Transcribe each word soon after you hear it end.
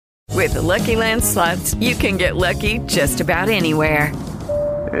With the Lucky Land Slots, you can get lucky just about anywhere.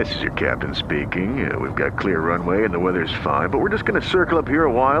 This is your captain speaking. We've got clear runway and the weather's fine, but we're just going to circle up here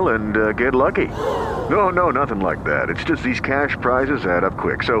a while and get lucky. No, nothing like that. It's just these cash prizes add up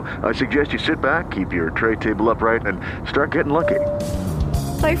quick. So I suggest you sit back, keep your tray table upright, and start getting lucky.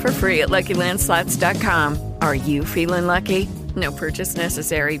 Play for free at LuckyLandSlots.com. Are you feeling lucky? No purchase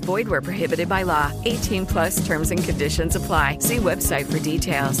necessary. Void where prohibited by law. 18 plus terms and conditions apply. See website for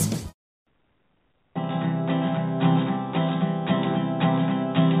details.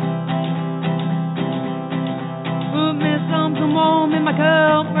 Put me something warm in my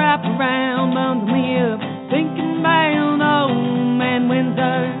cup, wrap around, bundle me up, thinking about old man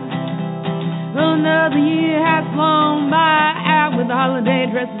winter. Another year has flown by, out with the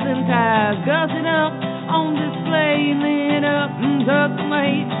holiday dresses and ties, gusset up on display, lit up and tucked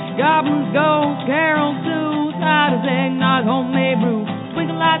away. Goblins, ghosts, carols too, ciders, eggnog, homemade brew,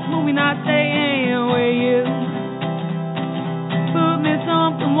 twinkle lights, movie nights, staying where you. Put me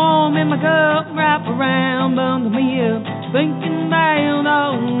something warm in my cup, wrap around, bundle me up, thinking about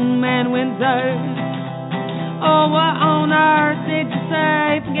old man winter. Oh, what on earth did you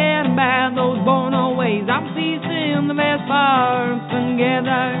say? Forget about those born old ways. I'm piecing the best parts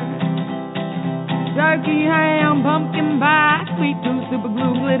together. Turkey, ham, pumpkin pie, sweet tooth, super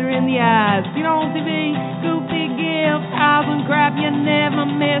glue, glitter in the eyes. You know, TV, goofy gifts, thousand crap you never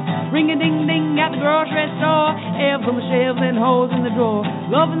miss. Ring-a-ding-ding at the grocery store, elves on the shelves and holes in the drawer.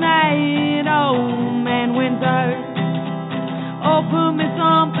 Love night, old man winter. Oh, put me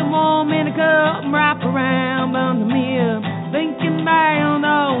something warm in a cup, wrap around, bundle me up, thinking about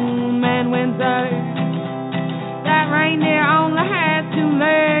old man winter. That reindeer only has two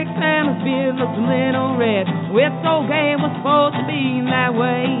legs and his beard looks a little red. Well, it's okay, it was supposed to be that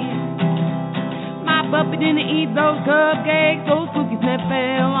way. My puppy didn't eat those cupcakes, those cookies that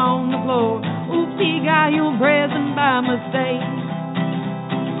fell on the floor. Oops, he got you a present by mistake.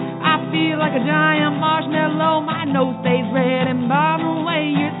 I feel like a giant marshmallow, my nose stays red, and by the way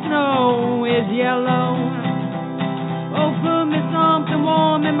your snow is yellow. Oh, put me something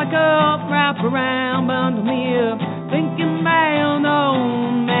warm in my cup, wrap around, bundle me up, thinking about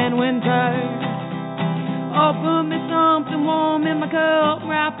old man winter. Oh, put me something warm in my cup,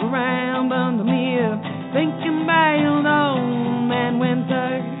 wrap around, bundle me up, thinking about old man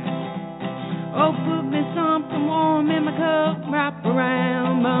winter. Oh, put me something warm in my cup, wrap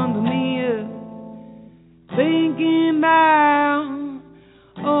around, bundle me up, thinking about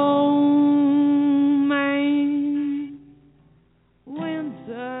old man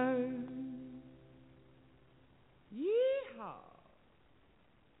winter. Yeehaw!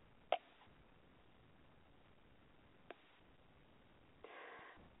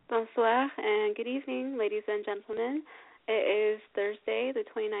 Bonsoir and good evening, ladies and gentlemen. It is Thursday, the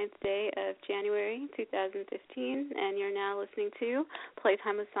 29th day of January 2015, and you're now listening to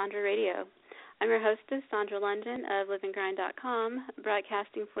Playtime with Sandra Radio. I'm your hostess, Sandra London of LiveAndGrind.com,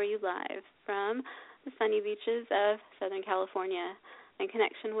 broadcasting for you live from the sunny beaches of Southern California in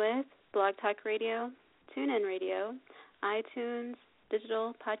connection with Blog Talk Radio, TuneIn Radio, iTunes,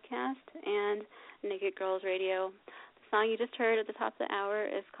 Digital Podcast, and Naked Girls Radio. The song you just heard at the top of the hour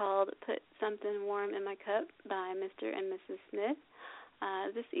is called Put Something Warm in My Cup by Mr. and Mrs. Smith.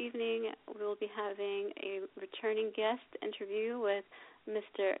 This evening we will be having a returning guest interview with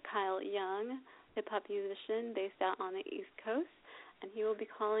Mr. Kyle Young, hip-hop musician based out on the East Coast, and he will be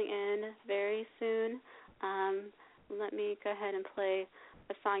calling in very soon. Let me go ahead and play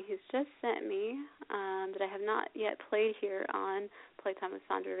a song he's just sent me that I have not yet played here on Playtime with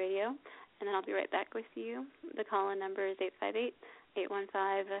Sandra Radio, and then I'll be right back with you. The call-in number is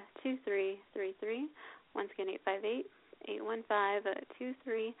 858-815-2333. Once again,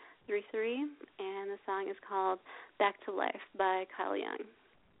 858-815-2333, and the song is called Back to Life by Kyle Young.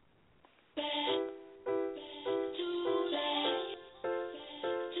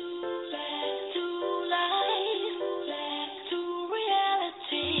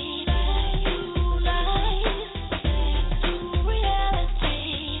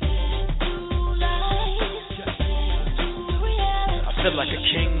 I feel like a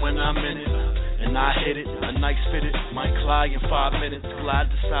king when I'm in it, and I hit it, a nice fit it, might fly in 5 minutes, glide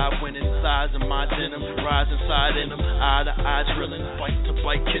to side winning, size of my denim, rise inside in them, eye to eye drilling, bite to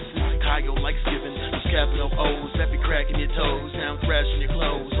bite kisses, Kyle likes giving, capital O's, every crack in your toes, sound crashing your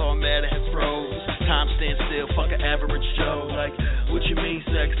clothes, all mad at froze, time stand still, fuck an average Joe, like, what you mean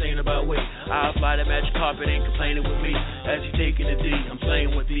sex ain't about weight. I fly the magic carpet, ain't complaining with me. As you taking a D, I'm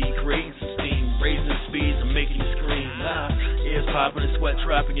playing with D, creating some steam, raising the speeds, I'm making you scream. Ears popping and sweat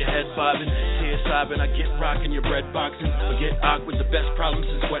dropping, your head bobbing, tears sobbing. I get rocking, your bread boxing. Forget awkward, the best problems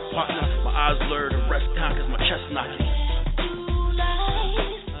is wet partner. My eyes blur, the rest down 'cause my chest knocking.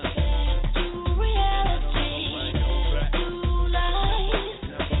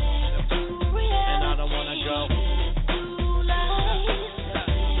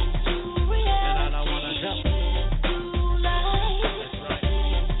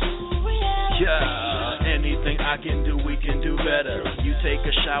 I can do, we can do better. You take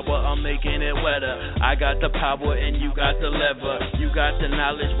a shower, I'm making it wetter. I got the power and you got the lever. You got the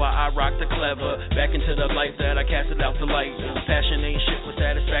knowledge while I rock the clever. Back into the light that I casted out the light. Passion ain't shit, but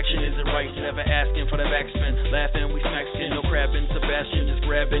satisfaction isn't right. Never asking for the backspin. Laughing, we smack skin, no crabbing. Sebastian just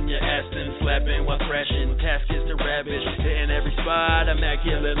grabbing your ass and slapping while thrashing. Task is to ravish, hitting every spot,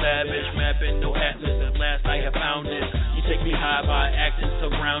 immaculate lavish. Mapping, no atlas, at last I have found it. You take me high by acting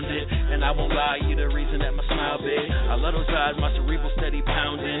surrounded. And I won't lie, you the reason that my smile big. I let those eyes, my cerebral steady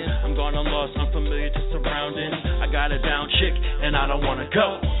pounding. I'm gone, I'm lost, I'm familiar to surrounding. I got a down chick, and I don't wanna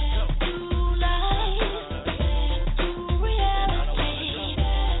go.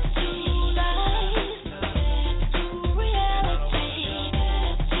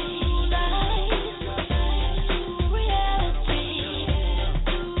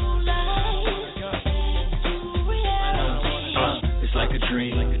 It's like a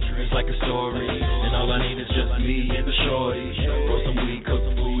dream, it's like a story. And all I need is just me and the shorty. Roll some weed, cook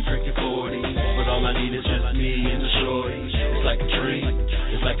some food, drink your 40. But all I need is just me and the shorty. It's like a dream,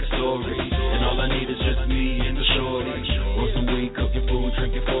 it's like a story. And all I need is just me and the shorty. Roll some weed, cook your food,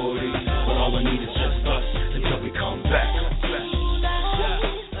 drink your 40. But all I need is just us until we come back. And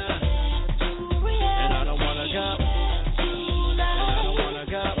I don't wanna go. And I don't wanna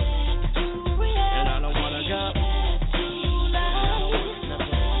go. And I don't wanna go.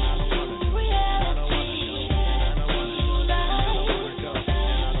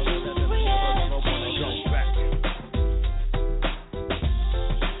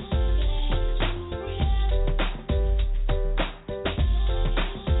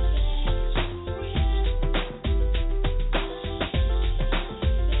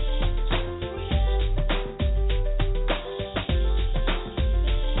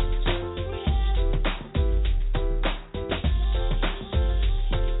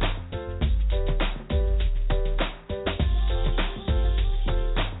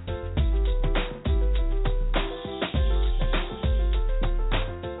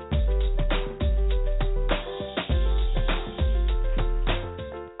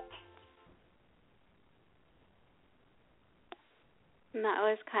 And that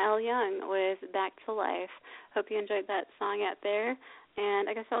was Kyle Young with Back to Life. Hope you enjoyed that song out there. And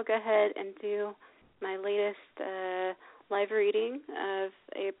I guess I'll go ahead and do my latest live reading of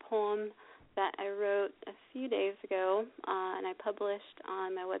a poem that I wrote a few days ago, and I published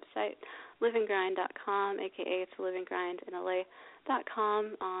on my website, livinggrind.com, a.k.a. it's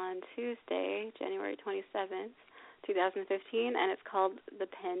livinggrindanla.com, on Tuesday, January 27th, 2015, and it's called The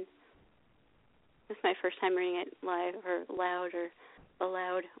Pen. This is my first time reading it live or loud or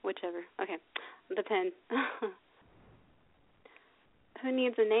aloud, whichever. Okay, The Pen. Who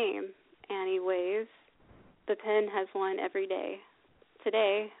needs a name? Annie weighs. The pen has one every day.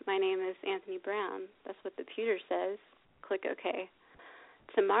 Today, my name is Anthony Brown. That's what the pewter says. Click OK.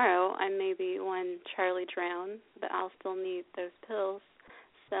 Tomorrow, I may be one Charlie Drown, but I'll still need those pills.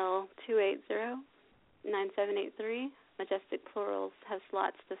 Cell 280-9783. Majestic plurals have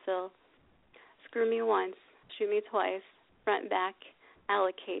slots to fill. Screw me once, shoot me twice, front, back,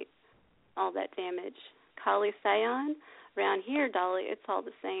 allocate all that damage. Collie Scion, round here, Dolly, it's all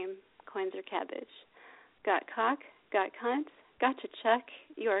the same. Coins or cabbage. Got cock, got cunt, gotcha Chuck,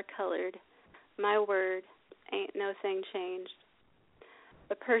 you are colored. My word, ain't no thing changed.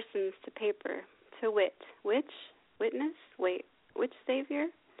 The persons to paper, to wit, which, witness, wait, which savior?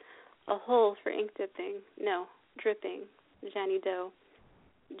 A hole for ink dipping, no, dripping, Johnny Doe.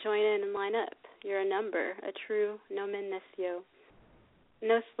 Join in and line up, you're a number, a true nomen nescio.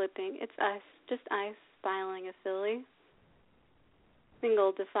 No slipping, it's us, just ice, filing a filly.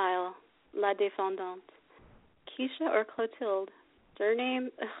 Single defile, la défendante. Keisha or Clotilde, surname,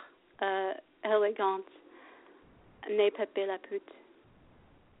 elegante. Ne pepe la pute.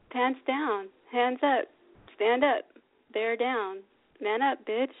 Pants down, hands up, stand up, bear down. Man up,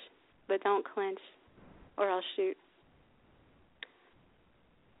 bitch, but don't clench, or I'll shoot.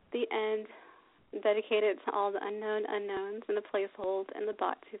 The end, dedicated to all the unknown unknowns and the placehold and the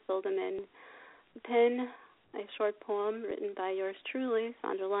bots who filled them in. The pen a short poem written by yours truly,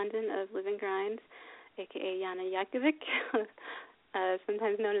 Sandra London of Live and Grind, a.k.a. Yana Yakovic,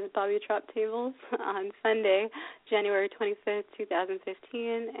 sometimes known as Bobby Trop Tables, on Sunday, January 25th,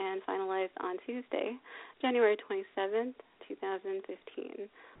 2015, and finalized on Tuesday, January 27th, 2015.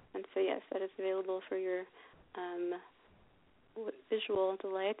 And so, yes, that is available for your visual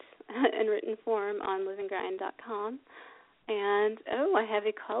delight in written form on liveandgrind.com. And, I have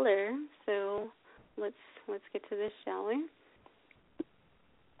a caller, so let's get to this, shall we?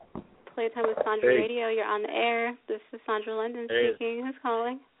 Playtime with Sandra Radio, you're on the air. This is Sandra London speaking. Who's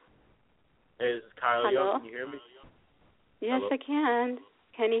calling? Hey, this is Kyle Hello? Young. Can you hear me? Yes, Hello? I can.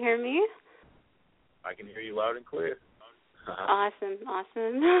 Can you hear me? I can hear you loud and clear. Awesome.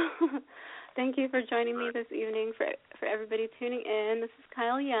 Thank you for joining me this evening. For everybody tuning in, this is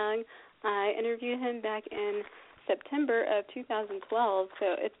Kyle Young. I interviewed him back in September of 2012, so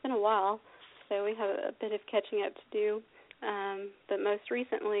it's been a while. So we have a bit of catching up to do. But most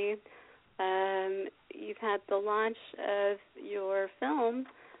recently, you've had the launch of your film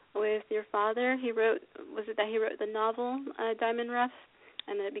with your father. He wrote the novel Diamond Rough,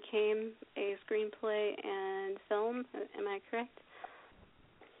 and then it became a screenplay and film. Am I correct?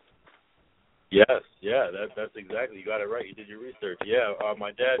 Yes, that's exactly. You got it right. You did your research. Yeah,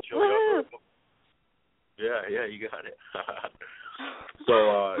 my dad showed up. Yeah, you got it.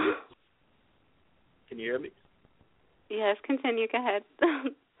 So, can you hear me? Yes, continue. Go ahead.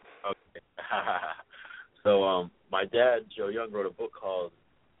 Okay. So, my dad, Joe Young, wrote a book called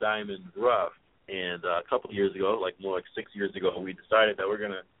Diamond Rough, and a couple of years ago, more like 6 years ago, we decided that we're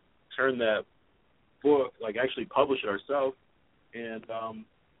going to turn that book, actually publish it ourselves, and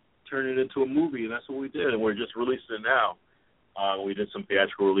turn it into a movie, and that's what we did, and we're just releasing it now. We did some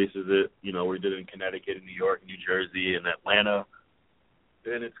theatrical releases. We did it in Connecticut, in New York, New Jersey, and Atlanta,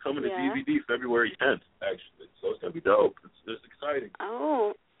 and it's coming to DVD February 10th, actually. So it's going to be dope. It's exciting.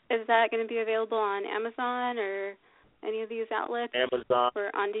 Oh, is that going to be available on Amazon or any of these outlets? Amazon. Or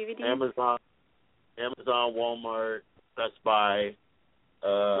on DVD? Amazon, Walmart, Best Buy,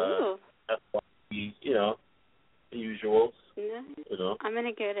 FYE, the usuals. Yeah. I'm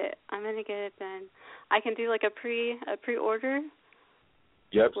gonna get it. Then. I can do a pre-order.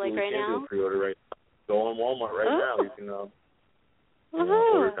 Yep. Right can now. Do a pre-order right now. Go on Walmart right now. You can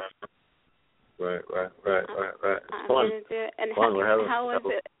order that. Right. It's fun. I'm gonna do it. And fun.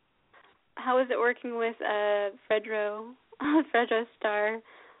 How is it working with Fredro star,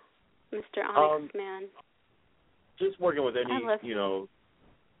 Mr. Onyx Man? Just working with any,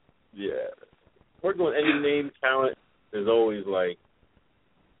 working with any name talent is always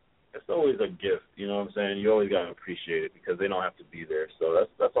it's always a gift, you know what I'm saying? You always got to appreciate it because they don't have to be there. So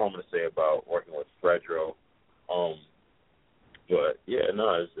that's all I'm going to say about working with Fredro. But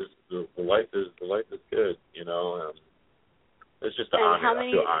it's just the life is good, It's just an honor.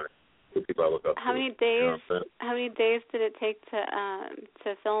 I feel honored. People I look up to. How many days did it take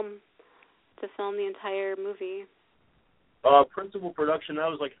to film the entire movie? Principal production, that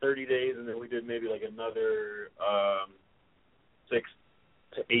was 30 days, and then we did maybe another 6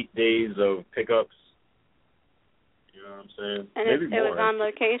 to 8 days of pickups. You know what I'm saying? And maybe it more. was on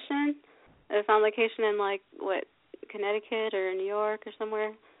location? It was on location in Connecticut or New York or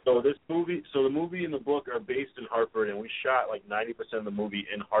somewhere? So the movie and the book are based in Hartford, and we shot 90% of the movie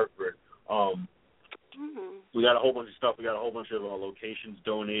in Hartford. We got a whole bunch of stuff. We got a whole bunch of locations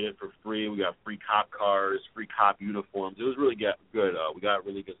donated for free. We got free cop cars, free cop uniforms. It was really good. We got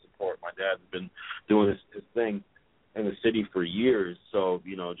really good support. My dad's been doing his thing in the city for years, so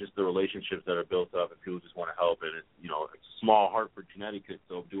just the relationships that are built up, and people just want to help. And it's small Hartford, Connecticut,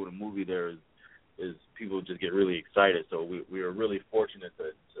 so doing a movie there is people just get really excited. So we are really fortunate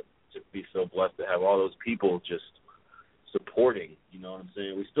to be so blessed to have all those people just supporting, you know what I'm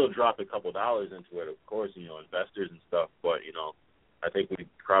saying? We still dropped a couple dollars into it, of course, investors and stuff, but, I think we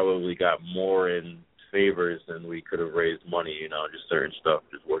probably got more in favors than we could have raised money, just certain stuff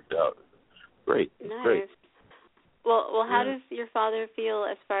just worked out. Great. Nice. Great. Well, how does your father feel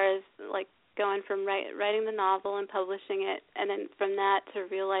as far as, going from writing the novel and publishing it, and then from that to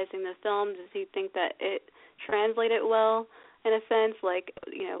realizing the film? Does he think that it translated well, in a sense, what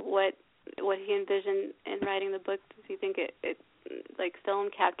he envisioned in writing the book? Does he think it film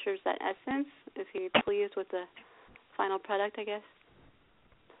captures that essence? Is he pleased with the final product, I guess?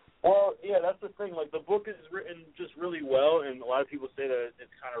 Well, yeah, that's the thing. The book is written just really well, and a lot of people say that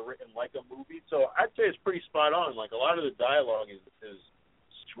it's kind of written like a movie. So I'd say it's pretty spot on. A lot of the dialogue is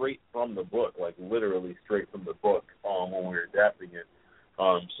straight from the book, literally straight from the book when we were adapting it.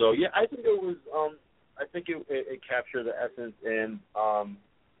 So yeah, I think it was. I think it captured the essence, and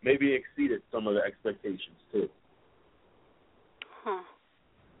maybe exceeded some of the expectations too. Huh.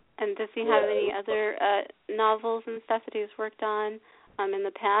 And does he have any other novels and stuff that he's worked on in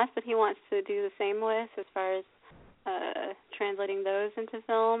the past that he wants to do the same with, as far as translating those into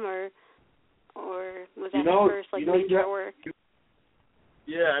film, or was that his first major work?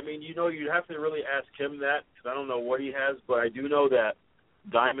 Yeah, I mean, you'd have to really ask him that, because I don't know what he has, but I do know that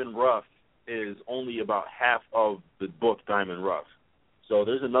Diamond Rough is only about half of the book Diamond Rough. So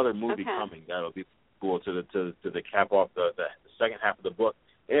there's another movie coming that'll be cool to cap off the second half of the book.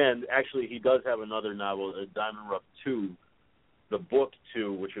 And actually, he does have another novel, Diamond Rough 2, the book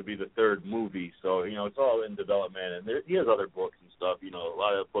 2, which would be the third movie. So, it's all in development. And he has other books and stuff, a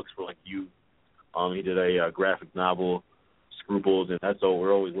lot of books for, like, youth. He did a graphic novel, Scruples, and that's all.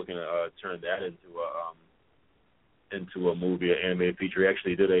 We're always looking to turn that into a movie, an animated feature. He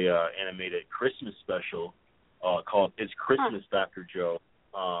actually did a animated Christmas special called It's Christmas, Dr. Joe,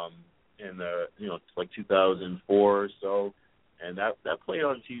 in the, it's like 2004 or so. And that played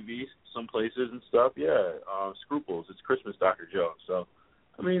on TV some places and stuff. Yeah, Scruples. It's Christmas, Dr. Joe. So,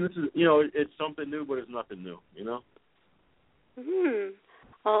 I mean, this is, it's something new, but it's nothing new,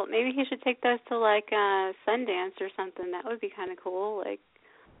 Well, maybe he should take those to, like, Sundance or something. That would be kind of cool. Like,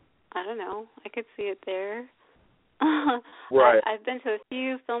 I don't know. I could see it there. Right. I've been to a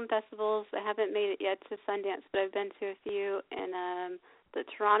few film festivals. I haven't made it yet to Sundance, but I've been to a few in the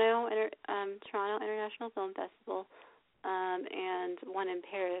Toronto International Film Festival. And one in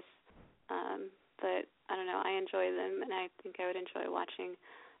Paris, but I don't know, I enjoy them, and I think I would enjoy watching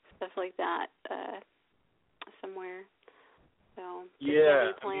stuff like that somewhere. So, do you have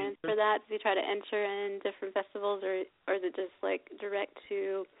any plans for that? Do you try to enter in different festivals, or is it just like direct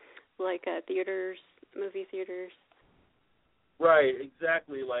to like theaters, movie theaters? Right,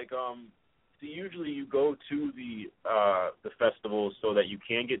 exactly. Like, so usually you go to the festivals so that you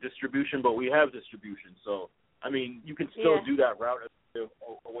can get distribution, but we have distribution, so. I mean, you can still do that route as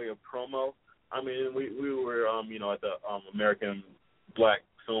a way of promo. I mean, we were, at the American Black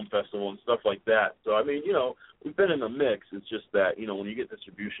Film Festival and stuff like that. So, I mean, we've been in the mix. It's just that, when you get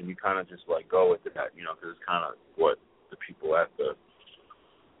distribution, you kind of just, like, go with that, because it's kind of what the people at the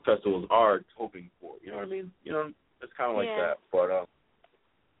festivals are hoping for. You know what I mean? It's kind of like that. But,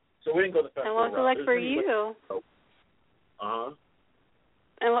 so we didn't go the festival route. And what was it like for you?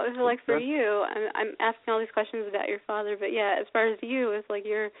 And what was it like for you? I'm asking all these questions about your father, but as far as you, it's like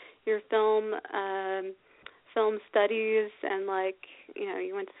your film studies, and like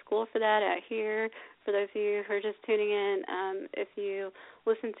you went to school for that out here. For those of you who are just tuning in, if you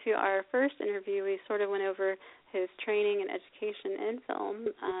listened to our first interview, we sort of went over his training and education in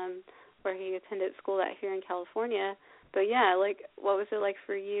film, where he attended school out here in California. But like, what was it like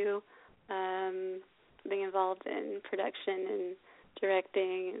for you being involved in production and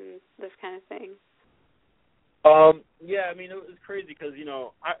directing and this kind of thing? I mean, it was crazy because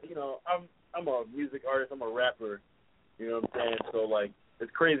I'm a music artist, I'm a rapper, you know what I'm saying? So like,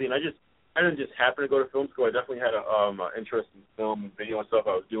 it's crazy, and I didn't just happen to go to film school. I definitely had an interest in film and video and stuff.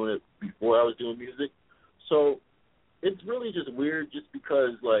 I was doing it before I was doing music, so it's really just weird, just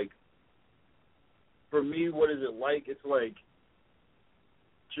because like, for me, what is it like? It's like,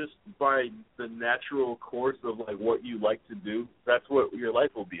 just by the natural course of like what you like to do, that's what your life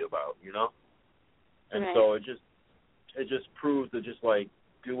will be about, And so it just proves to just like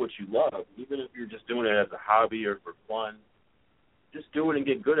do what you love, even if you're just doing it as a hobby or for fun. Just do it and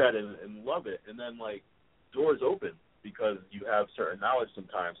get good at it and love it, and then like doors open because you have certain knowledge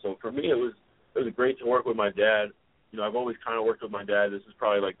sometimes. So for me, it was great to work with my dad. I've always kind of worked with my dad. This is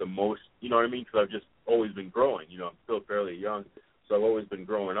probably like the most, you know what I mean? Because I've just always been growing. I'm still fairly young. So I've always been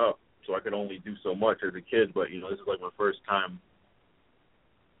growing up, so I could only do so much as a kid. But, this is like my first time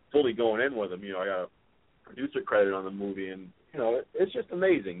fully going in with him. I got a producer credit on the movie, and, it's just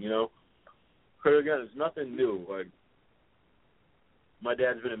amazing, Because, again, it's nothing new. Like, my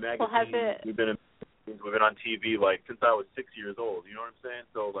dad's been in magazines. We've been on TV, like, since I was 6 years old. You know what I'm saying?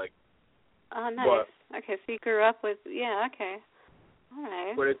 So, like. Oh, nice. Okay, so you grew up with, okay. All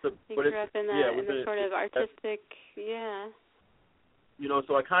right. But you grew up in the sort of artistic,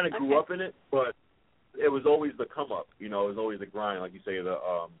 So I kind of grew up in it, but it was always the come up. It was always the grind, like you say,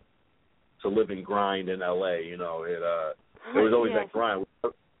 to live and grind in L.A. It was always that grind.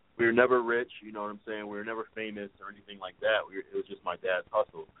 We were never rich. You know what I'm saying? We were never famous or anything like that. It was just my dad's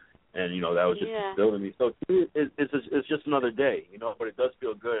hustle, and that was just building me. So it's just another day, But it does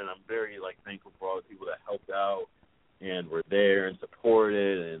feel good, and I'm very like thankful for all the people that helped out and were there and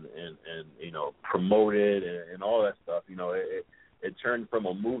supported and promoted and all that stuff. It turned from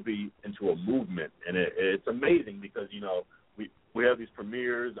a movie into a movement, and it's amazing because we have these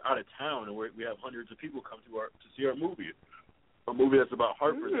premieres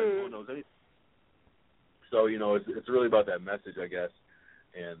rappers that no one knows anything. So, you know, it's really about that message, I guess.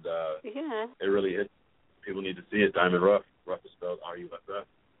 And it really is. People need to see it. Diamond Rough. Rough is spelled R-U-F-F.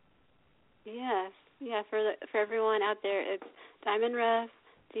 Yes. Yeah, for everyone out there, it's Diamond Rough,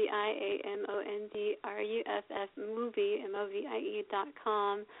 DIAMONDRUFF movie,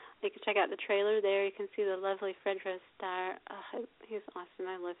 MOVIE.com. You can check out the trailer there. You can see the lovely Fred Star. He's awesome.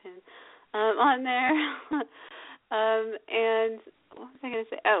 I love him. On there. And what was I going to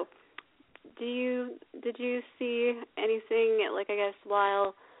say? Oh, did you see anything, like, I guess,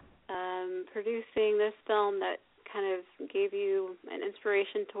 while producing this film that kind of gave you an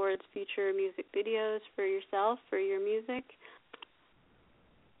inspiration towards future music videos for yourself, for your music?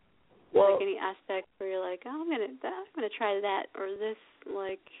 Well, like any aspect where you're like, oh, I'm gonna try that, or this,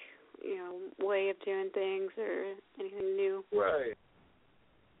 like, you know, way of doing things, or anything new? Right.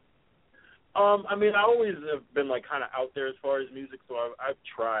 I mean, I always have been, like, kind of out there as far as music, so I've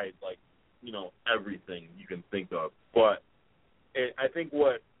tried, like, you know, everything you can think of. But I think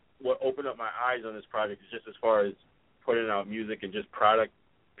what opened up my eyes on this project is just as far as putting out music and just product,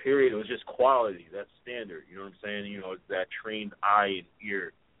 period. It was just quality, that standard. You know what I'm saying? You know, it's that trained eye and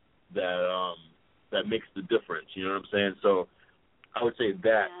ear that makes the difference. You know what I'm saying? So I would say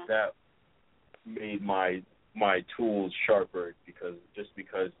that made my tools sharper because it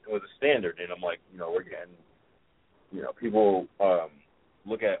was a standard, and I'm like, you know, we're getting, you know, people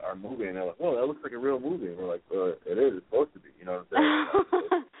look at our movie and they're like, well, that looks like a real movie, and we're like, it is, it's supposed to be, you know what I'm saying?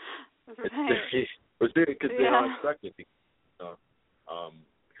 It's because they don't expect it, you know,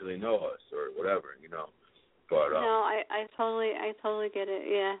 because they know us or whatever, you know. But no, I totally get it.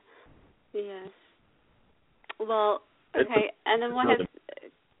 Yeah, yes. Well, okay, and then what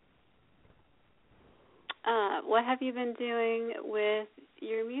have you been doing with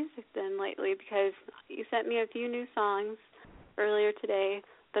your music then lately? Because you sent me a few new songs earlier today,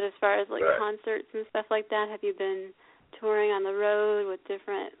 but as far as like concerts and stuff like that, have you been touring on the road with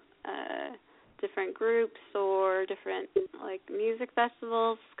different groups or different like music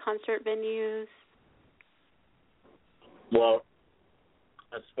festivals, concert venues? Well,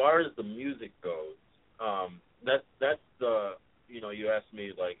 as far as the music goes, that's the, you know, you asked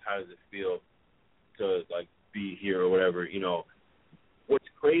me like how does it feel to like be here or whatever, you know. What's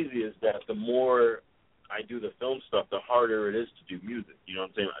crazy is that the more I do the film stuff, the harder it is to do music. You know what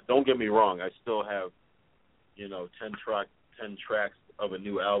I'm saying? Don't get me wrong, I still have, you know, 10 tracks of a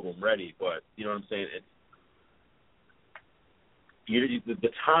new album ready, but you know what I'm saying? It's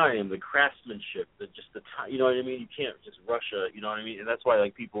the time, the craftsmanship, the time, you know what I mean? You can't just rush you know what I mean? And that's why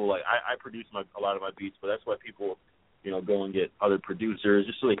like people like I produce a lot of my beats, but that's why people, you know, go and get other producers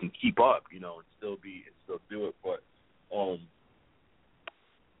just so they can keep up, you know, and still do it. But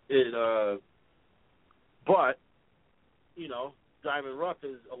but you know, Diamond Rough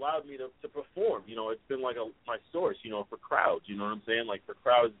has allowed me to perform. You know, it's been like my source, you know, for crowds. You know what I'm saying? Like for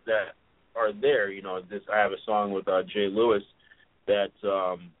crowds that are there. You know, I have a song with Jay Lewis that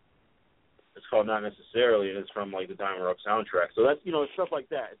it's called Not Necessarily, and it's from like the Diamond Rough soundtrack. So that's, you know, stuff like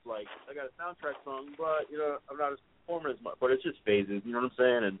that. It's like I got a soundtrack song, but you know, I'm not as performing as much. But it's just phases. You know what I'm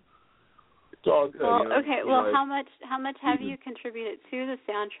saying? And it's all good. Well, you know? Okay. Well, how much have you contributed to the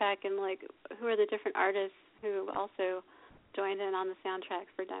soundtrack, and like who are the different artists who also joined in on the soundtrack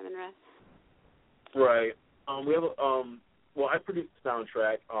for Diamond Rough? Right. We have well, I produced the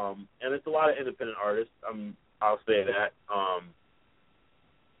soundtrack, and it's a lot of independent artists. I'll say that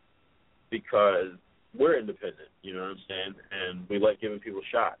because we're independent. You know what I'm saying? And we like giving people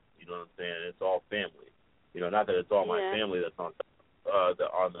shots. You know what I'm saying? It's all family. You know, not that it's all my family that's on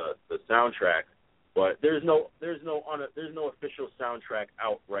the soundtrack, but there's no official soundtrack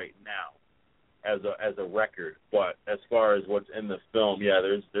out right now as a record. But as far as what's in the film,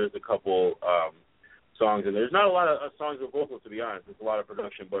 there's a couple songs, and there's not a lot of songs with vocals, to be honest. It's a lot of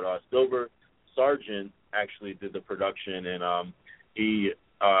production, but Silver Sargent actually did the production, and he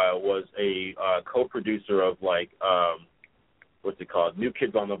was a co-producer of like what's it called, New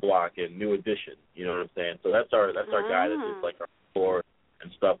Kids on the Block and New Edition. You know what I'm saying? So that's our guy that does like our score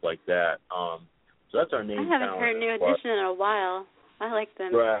and stuff like that. So that's our name. I haven't heard New Edition in a while. I like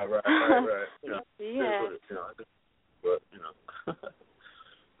them. Right. You know,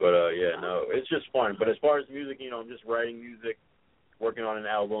 no, it's just fun. But as far as music, you know, I'm just writing music, working on an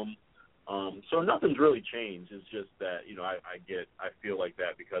album. So nothing's really changed. It's just that, you know, I feel like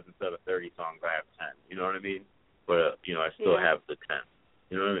that because instead of 30 songs, I have 10. You know what I mean? But you know, I still have the 10.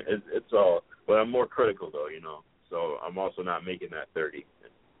 You know what I mean? It's all. But I'm more critical though, you know. So I'm also not making that 30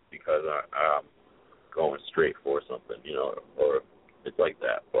 because I'm going straight for something, you know, or it's like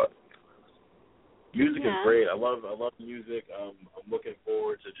that. But Music is great. I love music. I'm looking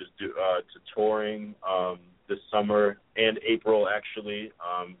forward to just to touring this summer and April, actually.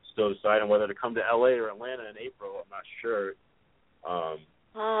 Still deciding whether to come to LA or Atlanta in April. I'm not sure.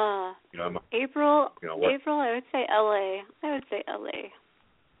 April. April. I would say LA.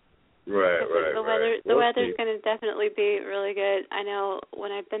 Right. The weather's going to definitely be really good. I know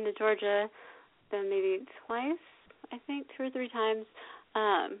when I've been to Georgia, been maybe twice, I think 2 or 3 times.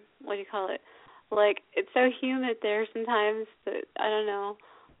 What do you call it? Like, it's so humid there sometimes that, I don't know,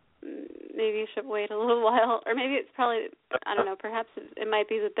 maybe you should wait a little while. Or maybe it's probably, I don't know, perhaps it might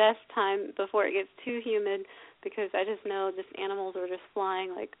be the best time before it gets too humid, because I just know just animals are just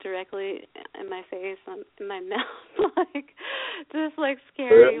flying, like, directly in my face, in my mouth, like, just, like,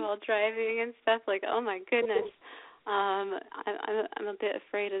 scary while driving and stuff. Like, oh, my goodness. I'm a bit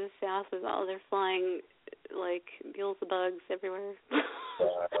afraid of the South with all their flying, like, Beelzebugs everywhere.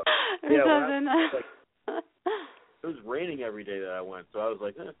 It was raining every day that I went, so I was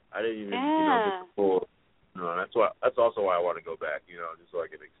like, I didn't even, get the full. That's also why I want to go back, just so I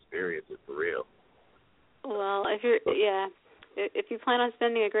can experience it for real. Well, if you plan on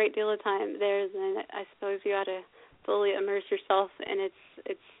spending a great deal of time there, then I suppose you ought to fully immerse yourself in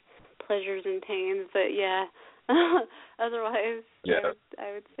its pleasures and pains. But otherwise,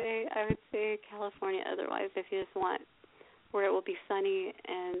 I would say California. Otherwise, if you just want where it will be sunny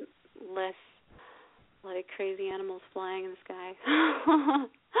and less like crazy animals flying in the sky.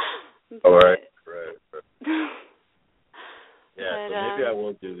 Right. So maybe I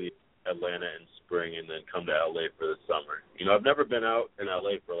will do the Atlanta in spring and then come to LA for the summer. I've never been out in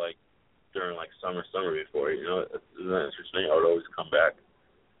LA for during summer before. Isn't that interesting? I would always come back.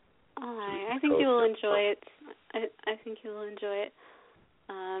 I think you will enjoy it. I think you will enjoy it.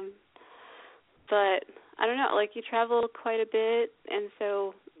 But I don't know, you travel quite a bit, and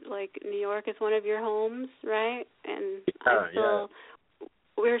so New York is one of your homes, right? And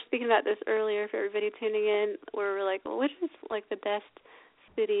we were speaking about this earlier for everybody tuning in, where we're like, well, which is the best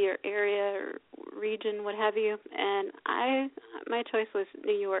city or area or region, what have you? And my choice was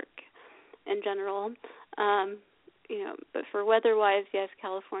New York in general. But for weather-wise, yes,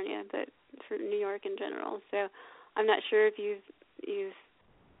 California, but for New York in general. So I'm not sure if you've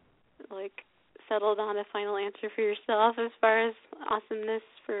settled on a final answer for yourself as far as awesomeness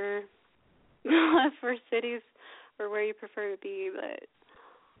for for cities or where you prefer to be, but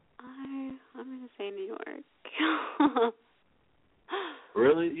I'm going to say New York.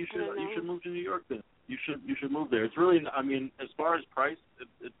 Really? You should move to New York then. You should move there. It's really, as far as price,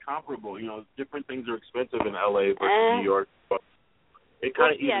 it's comparable. Different things are expensive in LA versus New York, but it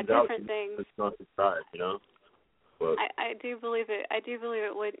kind of evens out. Different things. It's not the side, But I do believe it. I do believe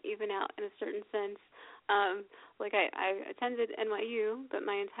it would even out in a certain sense. I attended NYU, but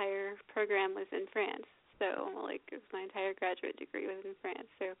my entire program was in France. So, my entire graduate degree was in France.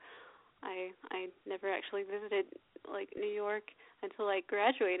 So, I never actually visited New York until I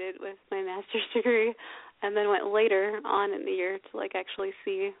graduated with my master's degree, and then went later on in the year to actually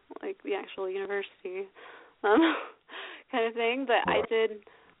see the actual university kind of thing. But I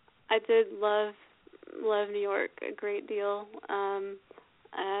did love New York a great deal.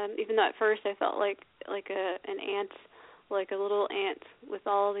 Even though at first I felt like an ant, like a little ant with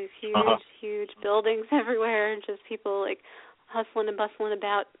all these huge buildings everywhere and just people hustling and bustling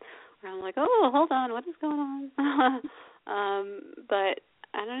about. Where I'm like, oh, hold on, what is going on? But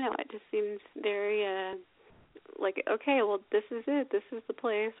I don't know. It just seems very okay. Well, this is it. This is the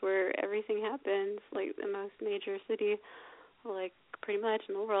place where everything happens. The most major city, pretty much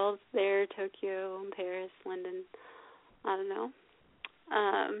in the world. There, Tokyo, Paris, London. I don't know.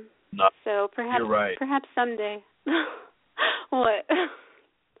 So perhaps you're right. Perhaps someday. What?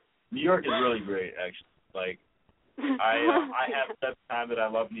 New York is really great, actually. I have that time that I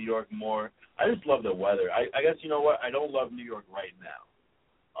love New York more. I just love the weather. I guess, you know what? I don't love New York right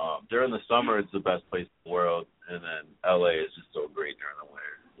now. During the summer, it's the best place in the world, and then LA is just so great during the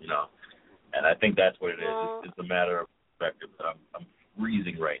winter, And I think that's what it is. It's a matter of perspective. I'm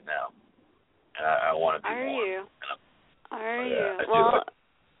freezing right now, and I want to be warm. Are you? Well,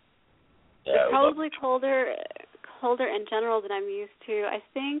 it's probably colder in general than I'm used to. I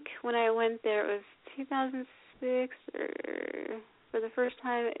think when I went there, it was 2006 or for the first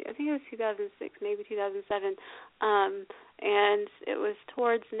time. I think it was 2006, maybe 2007. And it was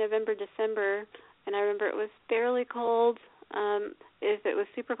towards November, December, and I remember it was fairly cold. If it was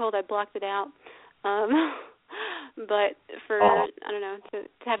super cold, I blocked it out. But for I don't know, to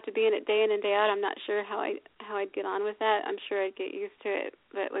have to be in it day in and day out. I'm not sure how I'd get on with that. I'm sure I'd get used to it.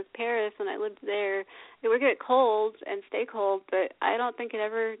 But with Paris, when I lived there, it would get cold and stay cold, but I don't think it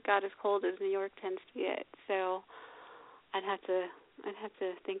ever got as cold as New York tends to get. So I'd have to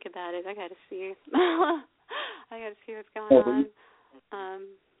think about it. I got to see. I got to see what's going on.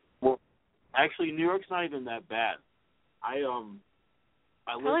 Well, actually, New York's not even that bad.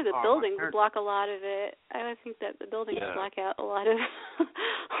 Probably the buildings block a lot of it. I would think that the buildings block out a lot of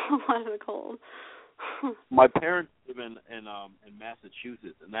the cold. My parents live in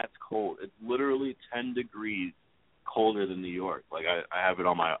Massachusetts, and that's cold. It's literally 10 degrees colder than New York. Like I have it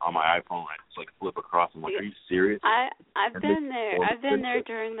on my iPhone. I just like flip across. I'm like, are you serious? I've been there. I've been there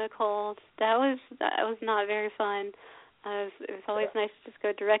during the cold. That was not very fun. It was always nice to just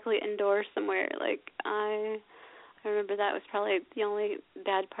go directly indoors somewhere. Like I remember that was probably the only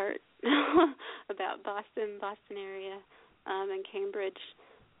bad part about Boston area, and Cambridge.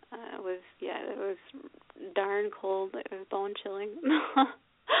 It was darn cold. It was bone chilling.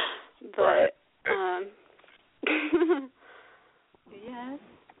 But yes.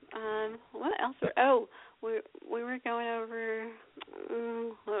 What else? We were going over.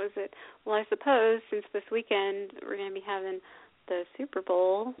 What was it? Well, I suppose since this weekend we're going to be having the Super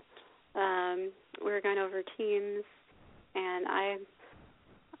Bowl. We were going over teams, and I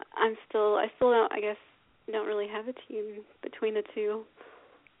still don't really have a team between the two.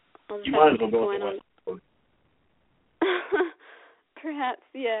 You might as well go with the West Coast. Perhaps,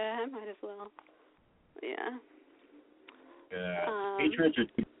 yeah, I might as well. Yeah. Yeah. Patriots are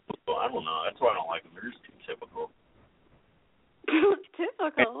too typical. I don't know. That's why I don't like them. They're just too typical.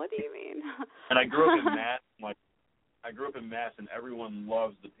 Typical? What do you mean? And I grew up in Mass. And everyone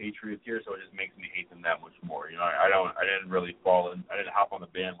loves the Patriots here, so it just makes me hate them that much more. You know, I didn't really fall in. I didn't hop on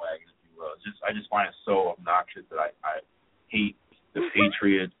the bandwagon, if you will. I just find it so obnoxious that I hate the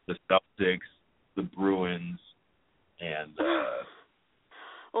Patriots, the Celtics, the Bruins, and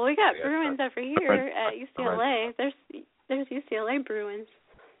well, we got Bruins over here at UCLA. There's UCLA Bruins.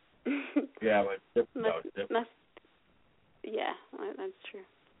 Yeah, but it's different. Yeah, that's true.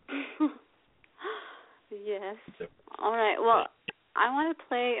 Yes. All right. Well, I want to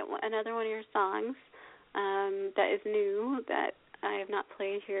play another one of your songs that is new that I have not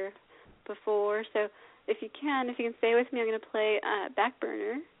played here before. So if you can stay with me, I'm going to play Back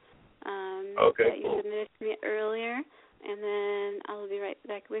Burner. That you submitted to me earlier, and then I'll be right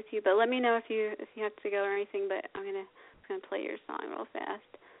back with you. But let me know if you have to go or anything. But I'm gonna play your song real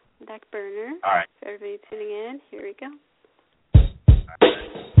fast. Back Burner. All right. For everybody tuning in, here we go.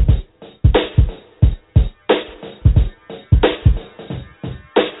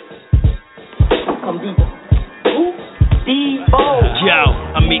 Yo,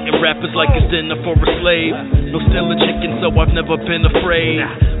 I'm eating rappers like it's dinner for a slave. No stealing chicken, so I've never been afraid.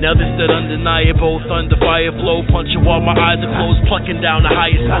 Now this that undeniable thunder fire flow, punching while my eyes are closed, plucking down the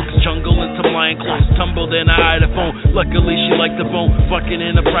highest oaks, jungle into flying close, tumbled in a hydrophone. Luckily she liked the bone, fucking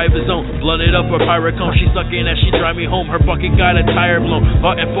in a private zone, blunted up her pirate cone. She sucking as she drive me home, her bucket got a tire blown,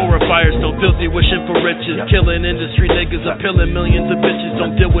 hunting for a firestone, filthy wishing for riches, killing industry niggas, appealing millions of bitches.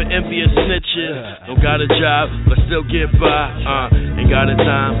 Don't deal with envious snitches. Don't got a job, but still get by. Ain't got a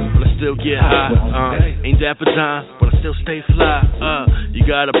dime, but I still get high. Ain't that for time, but I still stay fly. You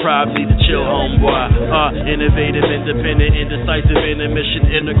got a problem, need to chill, homeboy. Innovative, independent, indecisive,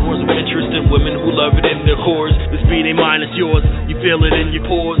 intermission, intercourse with interest in women who love it in their cores. This beat ain't mine, it's yours. You feel it in your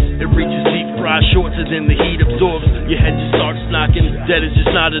pores. It reaches deep, fried shorts, and then the heat absorbs. Your head just starts knocking. Dead is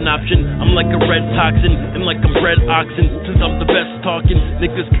just not an option. I'm like a red toxin, and like I'm red oxen. Since I'm the best talking,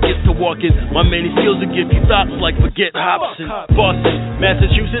 niggas can get to walking. My many skills will give you thoughts like forget Hobson. Boston,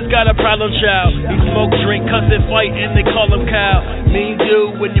 Massachusetts got a problem child. He smoke, drink, cuss, and fight, and they call him Kyle. Mean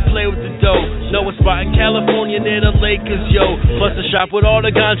dude when you play with the dough. Know a spot in California near the Lakers, yo. Plus a shop with all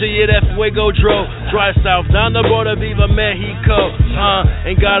the ganja, yeah, that Fuego Dro. Dry south, down the border, Viva Mexico.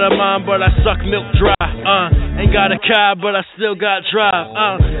 Ain't got a mind, but I suck milk dry. Ain't got a car, but I still got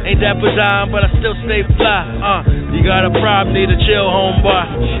drive. Ain't that for dime, but I still stay fly. You got a problem, need to chill,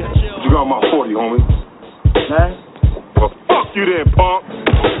 homeboy. You got my 40, homie. Huh? Well, fuck you then, punk.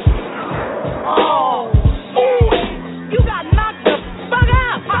 Oh, you got knocked the fuck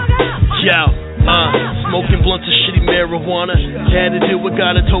out. Yo, smoking blunts of shitty marijuana. Had to do what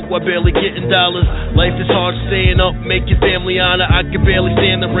gotta tote while barely getting dollars. Life is hard staying up, make your family honor. I can barely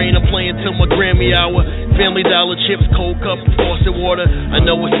stand the rain, I'm playing till my Grammy hour. Family dollar chips, cold cup, faucet water. I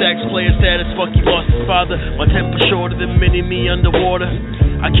know a sax player status, fuck he lost his father. My temper shorter than mini-me underwater.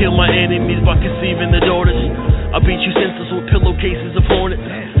 I kill my enemies by conceiving the daughters. I beat you senseless with pillowcases of hornets.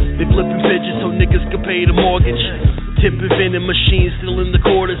 They flipping pigeons so niggas can pay the mortgage. tipping vending machines, still in the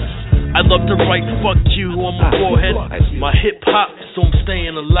quarters. I love to write fuck you on my forehead. My hip hop, so I'm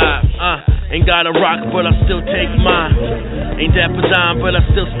staying alive. Ain't got a rock, but I still take mine. Ain't that for dime, but I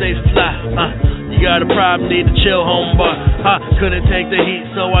still stay fly. You got a problem, need to chill, homeboy. Couldn't take the heat,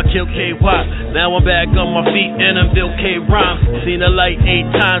 so I killed KY. Now I'm back on my feet and I'm Bill K. Rhymes. Seen the light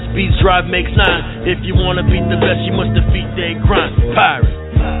 8 times, beats drive makes 9. If you wanna beat the best, you must defeat their grind. Pirate.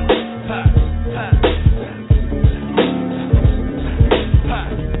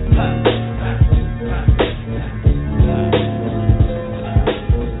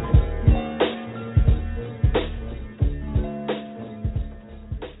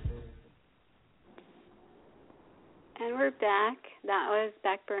 Back. That was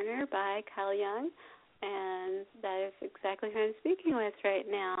Back Burner by Kyle Young, and that is exactly who I'm speaking with right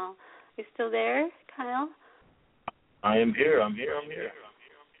now. You still there, Kyle? I am here. I'm here.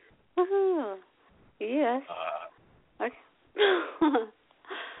 Woohoo! Yes. Okay.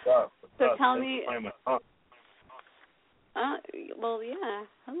 So tell me. Well, yeah.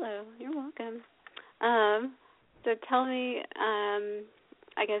 Hello. You're welcome. So tell me,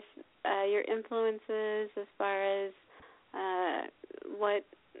 I guess, your influences as far as what,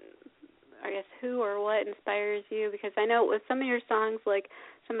 I guess, who or what inspires you? Because I know with some of your songs, like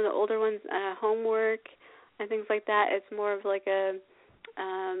some of the older ones, Homework and things like that, it's more of like a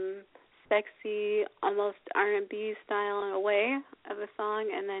sexy, almost R&B style in a way of a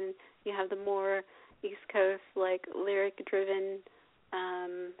song, and then you have the more East Coast, like lyric-driven,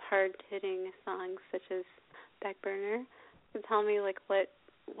 hard-hitting songs such as Back Burner. So tell me, like, what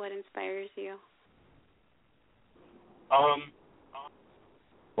inspires you?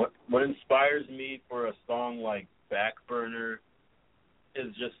 What inspires me for a song like Back Burner is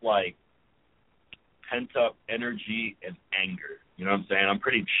just like pent up energy and anger. You know what I'm saying? I'm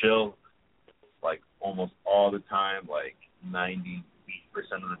pretty chill, like almost all the time, like 98%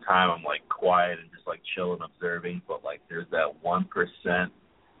 of the time I'm like quiet and just like chill and observing, but like there's that 1%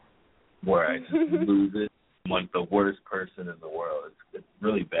 where I just lose it. I'm like the worst person in the world. It's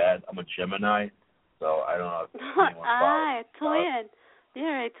really bad. I'm a Gemini. So I don't know if anyone twin.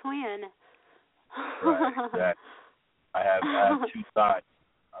 You're a twin. Right, exactly. I have two sides.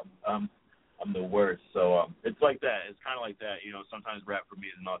 I'm the worst. So it's like that. It's kind of like that. You know, sometimes rap for me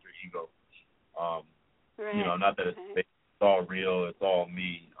is an alter ego. Right. You know, not that it's all real. It's all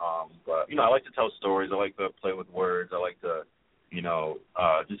me. But you know, I like to tell stories. I like to play with words. I like to, you know,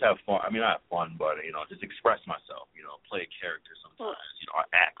 just have fun. I mean, not fun, but you know, just express myself. You know, play a character sometimes. You know, I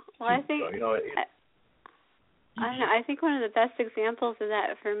act. Well, too. I think. So, you know, I don't know. I think one of the best examples of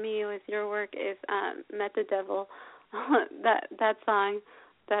that for me with your work is Met the Devil. that song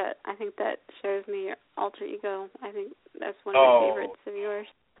that I think that shows me your alter ego. I think that's one of my favorites of yours.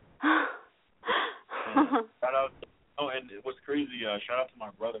 Shout out. And what's crazy, shout out to my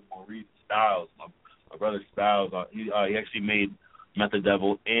brother Maurice Styles. My brother Styles, he actually made Met the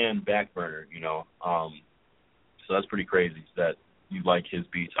Devil and Back Burner, you know. So that's pretty crazy that you like his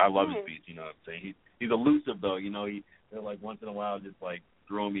beats. I love his beats, you know what I'm saying? He's elusive though, you know. They're like once in a while just like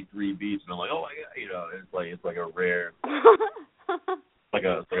throwing me 3 beats, and I'm like, oh my god, you know. It's like a rare, like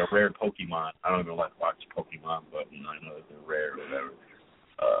a rare Pokemon. I don't even like watch Pokemon, but you know I know it's rare or whatever.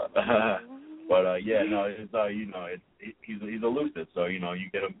 But yeah, no, it's you know, he's elusive, so you know you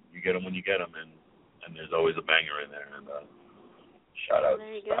get him when you get him, and there's always a banger in there. And shout out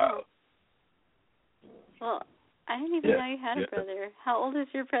there you to Styles. Go. Well, I didn't even know you had a brother. How old is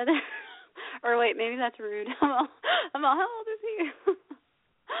your brother? Or wait, maybe that's rude. I'm all, how old is he?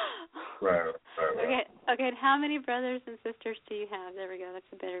 Right. Okay. How many brothers and sisters do you have? There we go. That's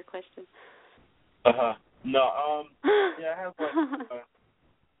a better question. No. Yeah, I have like.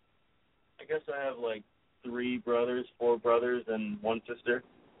 I guess I have like 3 brothers, 4 brothers, and 1 sister.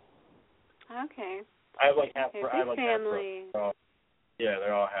 Okay. I have like half. Okay, I have like family. Half.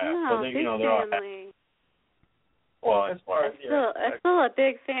 They're all half. No, but then, big you know, they're all family. half. Well, as far as it's still a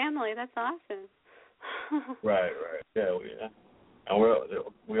big family. That's awesome. Right. Yeah. And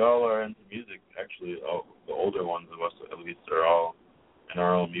we all are into music. Actually, the older ones of us, at least, are all in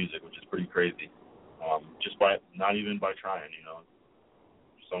our own music, which is pretty crazy. Just by not even by trying, you know.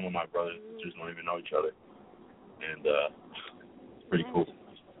 Some of my brothers and sisters don't even know each other, and it's pretty cool.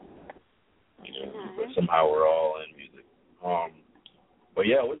 You know, but somehow we're all in music. But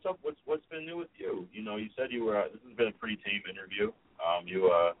yeah, what's up? What's been new with you? You know, you said you were. This has been a pretty tame interview.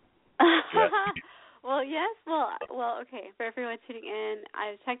 Well, yes. Well, okay. For everyone tuning in,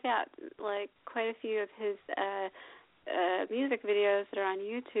 I've checked out like quite a few of his music videos that are on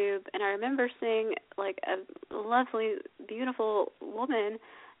YouTube, and I remember seeing like a lovely, beautiful woman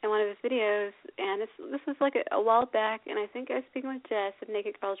in one of his videos, and this was like a while back, and I think I was speaking with Jess of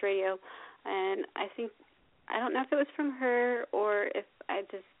Naked Girls Radio, and I don't know if it was from her or if I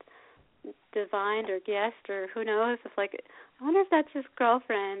just divined or guessed or who knows, if like, I wonder if that's his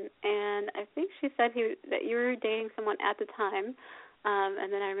girlfriend, and I think she said that you were dating someone at the time,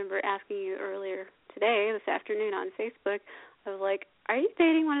 and then I remember asking you earlier today, this afternoon on Facebook, I was like, are you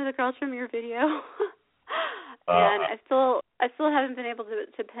dating one of the girls from your video? And I still haven't been able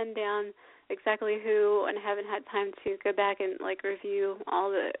to pin down exactly who, and haven't had time to go back and like review all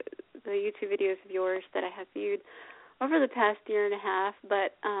the YouTube videos of yours that I have viewed over the past year and a half,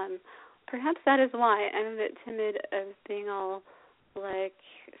 but perhaps that is why I'm a bit timid of being all like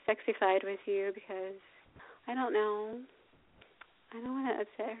sexified with you, because I don't know. I don't want to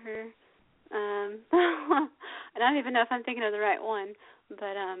upset her. I don't even know if I'm thinking of the right one,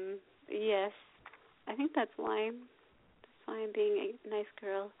 but yes, I think that's why. That's why I'm being a nice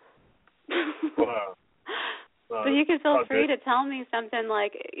girl. Wow. So you can feel free to tell me something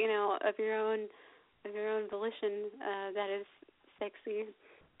like, you know, of your own volition that is sexy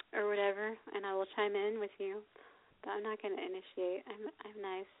or whatever, and I will chime in with you. But I'm not going to initiate. I'm a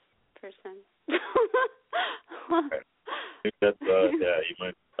nice person. That's yeah, you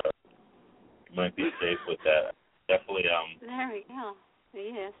might be safe with that. Definitely. There we go.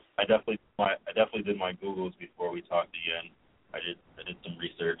 Yes. I definitely did my Googles before we talked again. I did some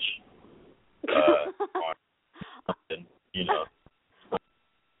research. On something, you know,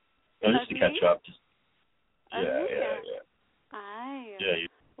 just to catch up. Just yeah.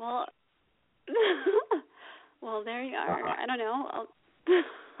 Well, well, there you are. I don't know.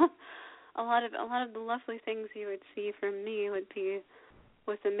 A lot of the lovely things you would see from me would be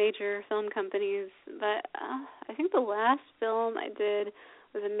with the major film companies, but I think the last film I did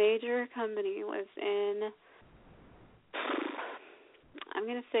with a major company was in, I'm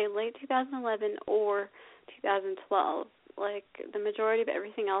going to say late 2011 or 2012. Like, the majority of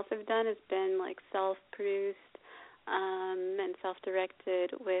everything else I've done has been, like, self-produced and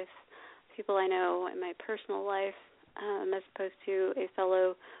self-directed with people I know in my personal life, as opposed to a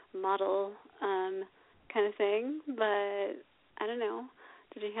fellow model kind of thing. But I don't know.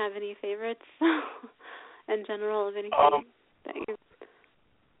 Did you have any favorites in general of anything that you...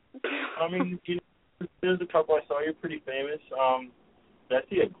 I mean, you know, there's a couple I saw. You're pretty famous. Did I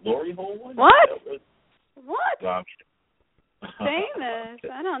see a glory hole one? What? What? Famous?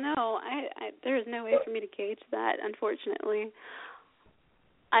 I don't know. There is no way for me to gauge that, unfortunately.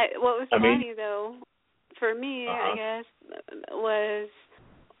 What was funny, though, for me, I guess, was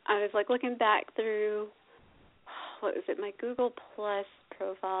I was, like, looking back through, what was it, my Google Plus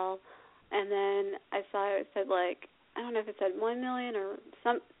profile, and then I saw it said, like, I don't know if it said 1 million or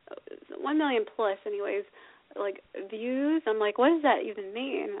 1 million plus, anyways, like, views. I'm like, what does that even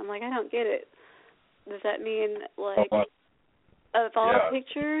mean? I'm like, I don't get it. Does that mean, like, of all the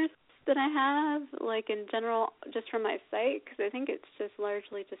pictures that I have, like, in general, just from my site? Because I think it's just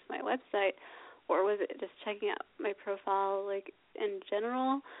largely just my website. Or was it just checking out my profile, like, in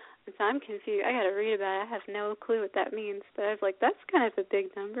general? And so I'm confused. I got to read about it. I have no clue what that means. But I was like, that's kind of a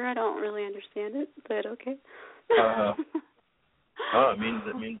big number. I don't really understand it, but okay. It means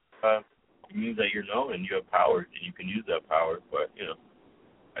that you're known and you have power and you can use that power. But, you know,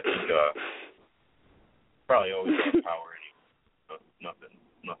 I think probably always have power.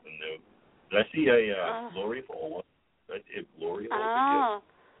 Nothing new. Did I see a glory hole one? Did I see a glory hole? Oh,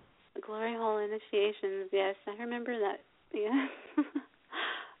 glory hole initiations. Yes, I remember that. Yeah.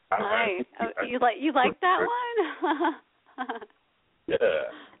 Hi. You like that one? Yeah.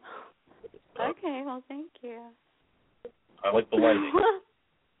 Okay. Well, thank you. I like the lighting.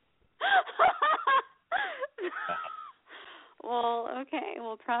 Well, okay.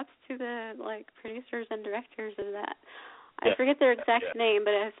 Well, props to the producers and directors of that. I forget their exact name,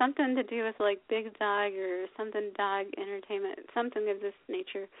 but it has something to do with Big Dog or something Dog Entertainment. Something of this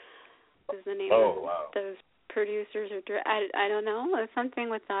nature is the name of those producers or I don't know. It's something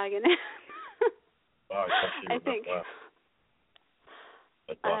with Dog in it. I think.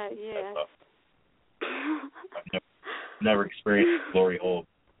 That's awesome. Yes. I've never experienced a glory hole.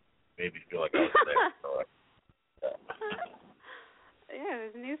 Made me feel like I was there. Yeah,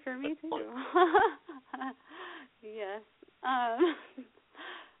 it was new for me too. Yes.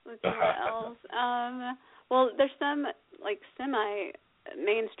 Let's see what else. Well, there's some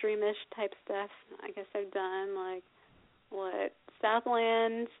semi-mainstreamish type stuff. I guess I've done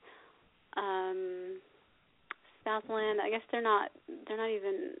Southland. Southland. I guess they're not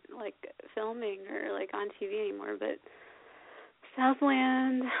even filming or on TV anymore. But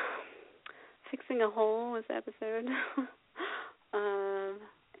Southland, Fixing a Hole was the episode.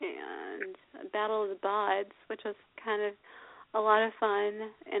 and Battle of the Bods, which was kind of a lot of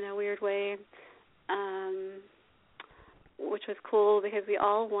fun in a weird way, which was cool because we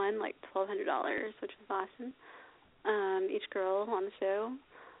all won like $1,200, which was awesome. Each girl on the show,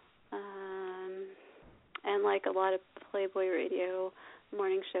 and like a lot of Playboy Radio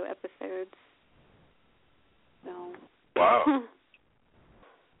morning show episodes. So. Wow.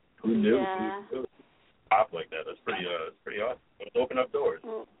 Who knew? Yeah. Who pop like that? That's pretty awesome. Let's open up doors.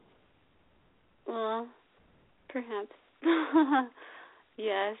 Well, perhaps.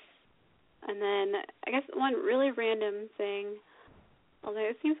 Yes. And then I guess one really random thing, although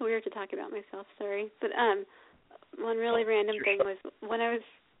it seems weird to talk about myself, sorry, but one really random thing was when I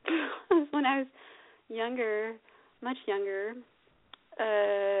was younger, much younger,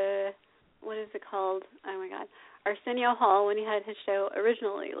 what is it called? Oh my God. Arsenio Hall, when he had his show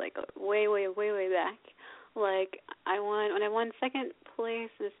originally, like way back, like when I won second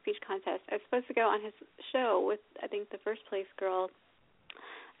place in the speech contest, I was supposed to go on his show with, I think, the first place girl,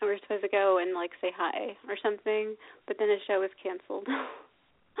 and we were supposed to go and like say hi or something, but then his show was canceled.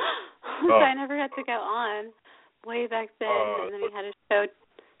 So I never had to go on way back then, and then he had a show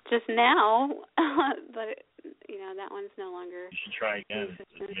just now, but that one's no longer. You should try again.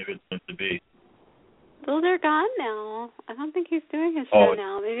 Maybe it's meant to be. Well, they're gone now. I don't think he's doing his show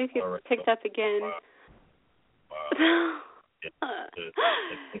now. Maybe if he gets picked up again. Wow.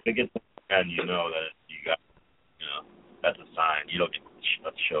 If it gets again, you know that you got, that's a sign. You don't get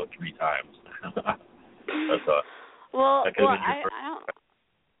the show 3 times. That's Well, I don't.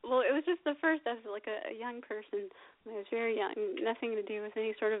 Well, it was just the first as like a young person. I was very young, nothing to do with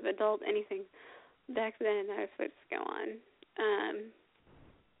any sort of adult anything. Back then, I was supposed to go on.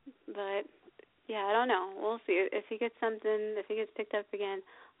 But yeah, I don't know. We'll see if he gets something. If he gets picked up again,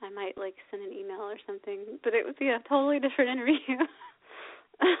 I might like send an email or something. But it would be a totally different interview.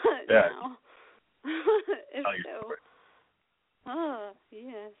 Yeah. No. If so. Oh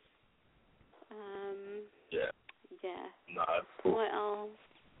yes. Yeah. Yeah. No, that's cool. What else?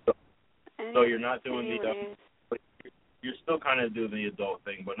 So you're not doing you're still kind of doing the adult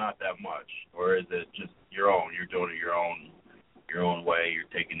thing, but not that much, or is it just your own? You're doing it your own way. You're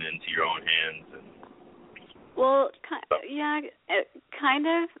taking it into your own hands. Well, yeah, kind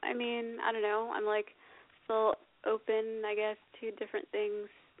of. I mean, I don't know. I'm like still open, I guess, to different things.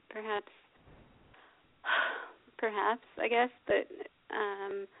 Perhaps, I guess, but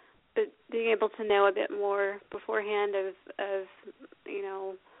being able to know a bit more beforehand of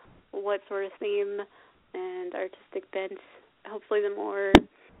what sort of theme and artistic bent, hopefully the more,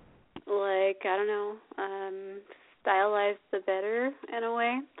 like, I don't know, stylized the better in a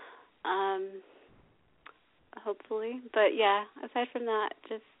way, hopefully. But yeah, aside from that,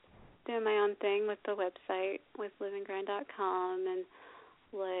 just doing my own thing with the website, with liveandgrind.com, and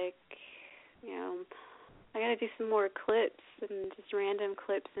like, I gotta do some more clips and just random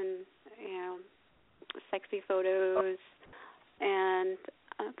clips and, sexy photos, and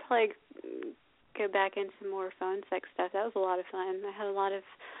probably go back into more phone sex stuff. That was a lot of fun. I had a lot of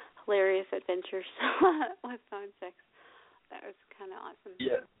hilarious adventures with phone sex. That was kind of awesome.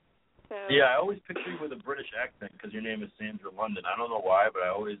 Yeah. So, yeah, I always picture you with a British accent because your name is Sandra London. I don't know why, but I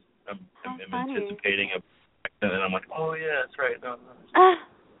always am anticipating a accent, and I'm like, oh yeah, that's right. No.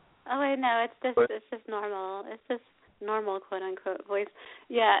 Oh wait, no, it's just normal. It's just normal, quote unquote voice.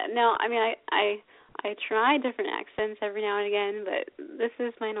 Yeah, no, I mean I try different accents every now and again, but this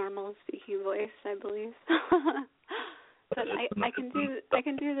is my normal speaking voice, I believe. But I can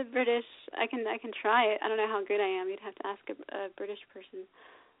do the British. I can try it. I don't know how good I am. You'd have to ask a British person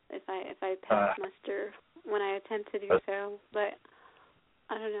if I pass muster when I attempt to do so. But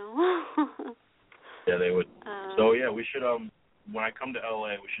I don't know. Yeah, they would. So yeah, we should when I come to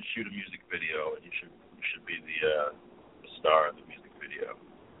LA, we should shoot a music video, and you should be the star of the music video.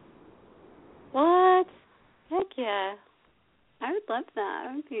 What? Heck yeah! I would love that.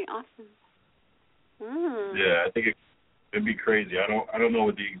 That would be awesome. Yeah, I think it'd be crazy. I don't know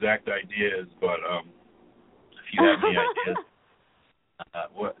what the exact idea is, but if you have any ideas,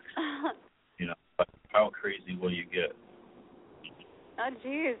 what how crazy will you get? Oh,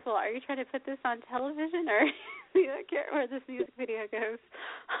 geez. Well, are you trying to put this on television, or you don't care where this music video goes?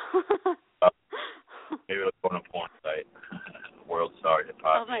 Maybe it'll go on a porn site. World Star Hip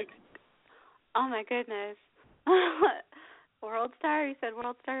Hop. Oh my goodness. World Star? You said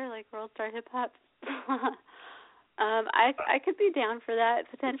World Star, like World Star Hip Hop? I could be down for that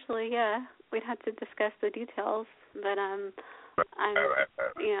potentially. Yeah, we'd have to discuss the details, but I'm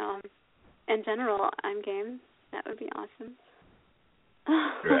in general, I'm game. That would be awesome.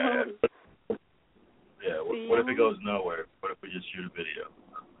 Yeah. What if it goes nowhere? What if we just shoot a video?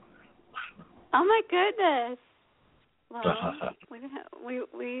 Oh my goodness. Well,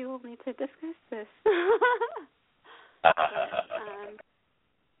 we will need to discuss this.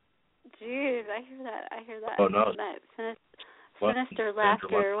 Jeez, I hear that. Oh no. That sinister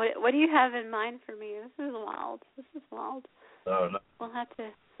laughter. What do you have in mind for me? This is wild. Oh no. We'll have to.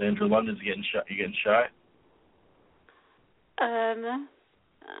 Sandra London's getting shy. You getting shy?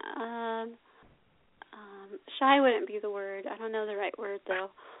 Shy wouldn't be the word. I don't know the right word though.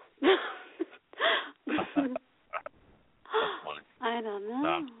 I don't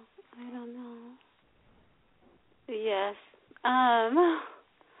know. Yes.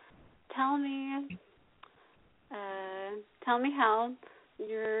 Tell me how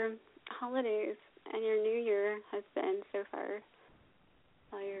your holidays and your New Year has been so far.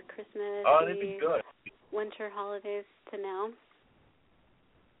 Your Christmas, they've been good. Winter holidays to now.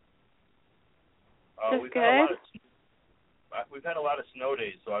 We've had a lot of snow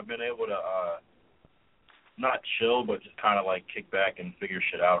days, so I've been able to not chill, but just kind of like kick back and figure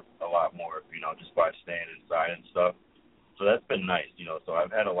shit out a lot more, just by staying inside and stuff. So that's been nice, So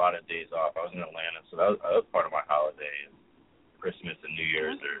I've had a lot of days off. I was in Atlanta, so that was part of my holiday. And Christmas and New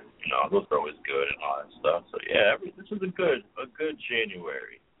Year's are, those are always good and all that stuff. So yeah, this was a good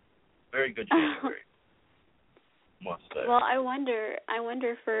January, very good January. Must say. Well, I wonder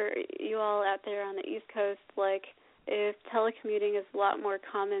for you all out there on the East Coast, like if telecommuting is a lot more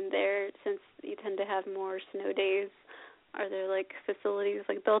common there, since you tend to have more snow days. Are there like facilities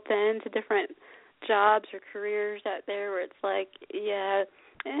like built into different jobs or careers out there where it's like, yeah,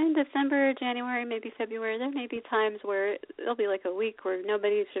 in December, January, maybe February, there may be times where it'll be like a week where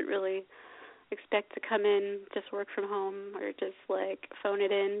nobody should really expect to come in, just work from home or just like phone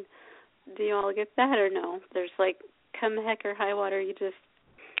it in. Do you all get that or no? There's like, come heck or high water, you just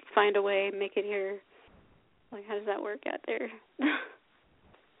find a way, make it here. Like, how does that work out there?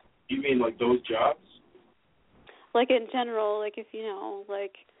 You mean like those jobs? Like in general, like if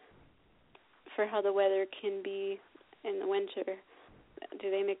like for how the weather can be in the winter,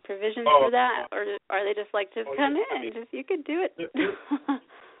 do they make provisions for that, or are they just like, just come in, just you could do it?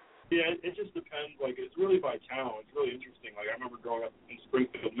 Yeah, it just depends. Like, it's really by town. It's really interesting. Like, I remember growing up in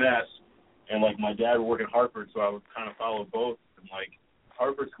Springfield, Mass, and like my dad would work at Hartford, so I would kind of follow both. And like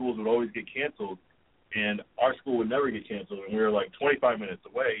Hartford schools would always get canceled, and our school would never get canceled. And we were like 25 minutes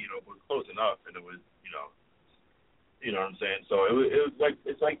away, but close enough. And it was, you know what I'm saying. So it was like,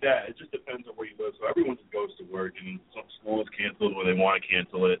 it's like that. It just depends on where you live. So everyone just goes to work, and some schools canceled when they want to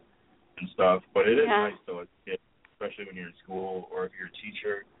cancel it and stuff. But it is nice though, especially when you're in school or if you're a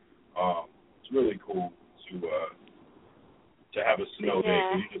teacher. It's really cool to have a snow day.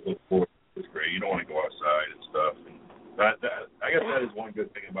 You just look forward. It's great. You don't want to go outside and stuff. And that I guess that is one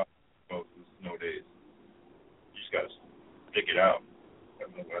good thing about the snow days. You just got to stick it out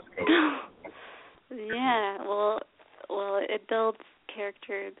on the West Coast. Yeah, well, it builds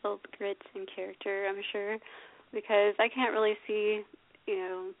character, it builds grit and character, I'm sure, because I can't really see,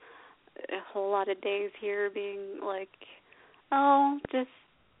 a whole lot of days here being like, oh, just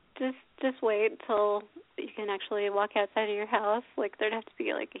wait till you can actually walk outside of your house. Like, there'd have to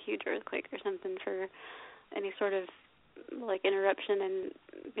be like a huge earthquake or something for any sort of like interruption and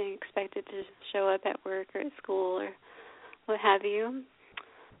being expected to show up at work or at school or what have you.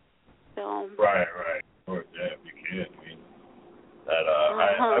 So right. Of course, yeah, if you can. I mean,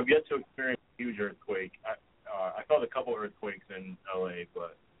 I've yet to experience a huge earthquake. I felt a couple earthquakes in LA,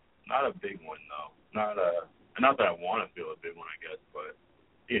 but not a big one though. Not that I want to feel a big one, I guess, but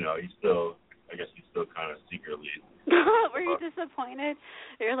you still kind of secretly. Were you disappointed?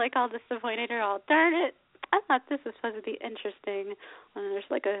 You're like all disappointed or all, darn it, I thought this was supposed to be interesting. And there's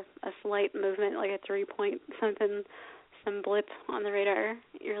like a slight movement, like a 3-point something, some blip on the radar.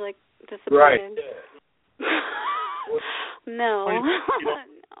 You're like disappointed. Right. Yeah. No.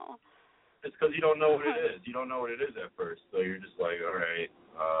 No. It's because you don't know what it is. You don't know what it is at first. So you're just like, all right,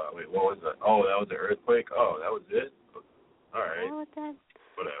 wait, what was that? Oh, that was an earthquake? Oh, that was it? All right. Oh, that.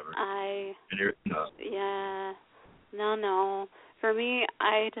 Whatever. Yeah. No. For me,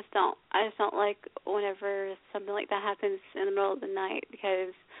 I just don't like whenever something like that happens in the middle of the night,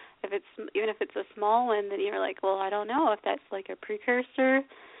 because even if it's a small one, then you're like, well, I don't know if that's like a precursor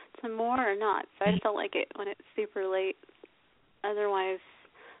to more or not. So I just don't like it when it's super late. Otherwise,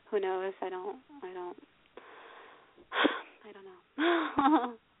 who knows? I don't know.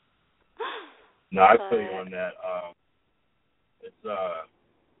 No, I feel you on that.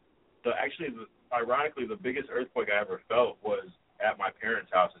 Ironically, the biggest earthquake I ever felt was at my parents'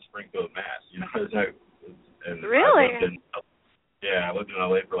 house in Springfield, Mass. Really? I lived in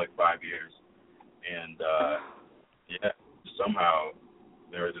LA for like 5 years, and somehow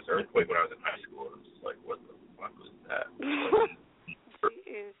there was this earthquake when I was in high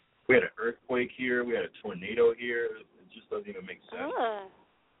earthquake here. We had a tornado here. It just doesn't even make sense.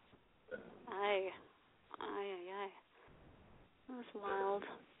 Aye. That's wild.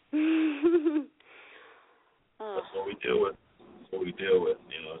 That's what we deal with. That's what we deal with.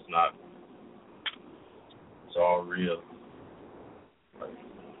 You know, it's all real.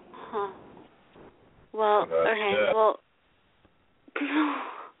 Huh. Well, okay. Yeah.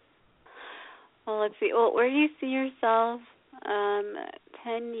 Well, let's see. Well, where do you see yourself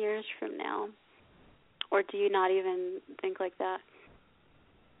 10 years from now? Or do you not even think like that?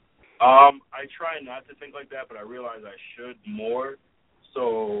 I try not to think like that, but I realize I should more.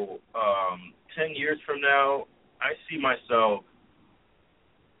 So 10 years from now, I see myself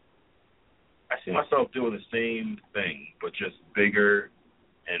doing the same thing, but just bigger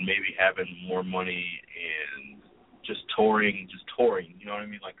and maybe having more money and just touring, you know what I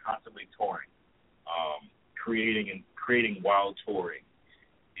mean? Like constantly touring, creating wild touring.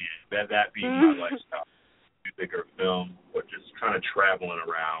 And that being my lifestyle. Bigger film, but just kind of traveling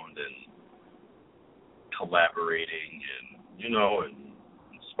around and collaborating and, you know, and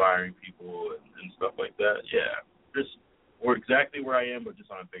inspiring people and stuff like that. Yeah, just we're exactly where I am, but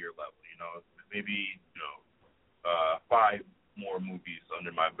just on a bigger level, you know. Maybe, you know, 5 more movies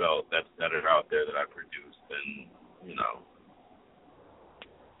under my belt that are out there that I produced, and, you know,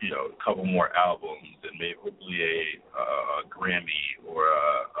 a couple more albums, and maybe hopefully a Grammy or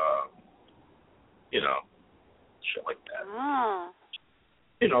you know, shit like that.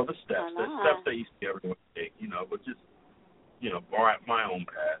 You know, the steps that you see everyone take, you know, but just, you know, my own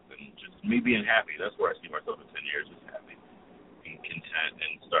path and just me being happy. That's where I see myself in 10 years, just happy, being content,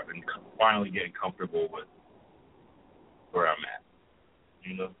 and finally getting comfortable with where I'm at,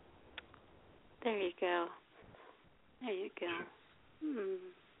 you know? There you go.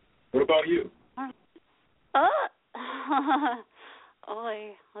 What about you?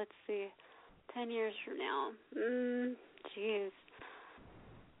 Let's see. 10 years from now. Jeez.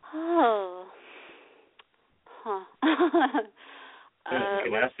 Oh. Huh. You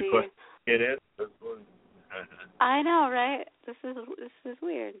can ask the question. It is. I know, right? This is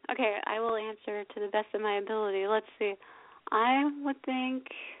weird. Okay, I will answer to the best of my ability. Let's see. I would think.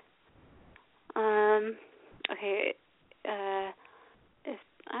 Okay.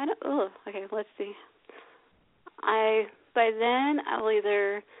 Okay. Let's see. By then I will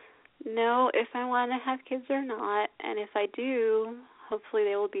either know if I want to have kids or not, and if I do, hopefully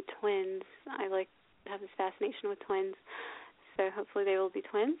they will be twins. I have this fascination with twins, so hopefully they will be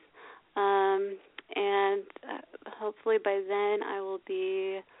twins. And hopefully by then I will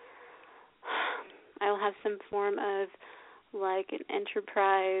have some form of like an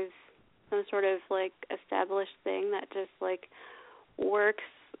enterprise, some sort of like established thing that just like works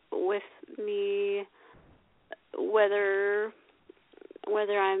with me, whether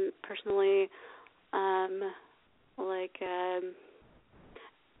I'm personally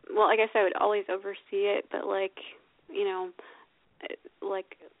well, I guess I would always oversee it, but like, you know,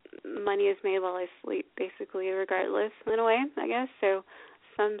 like money is made while I sleep, basically, regardless, in a way, I guess. So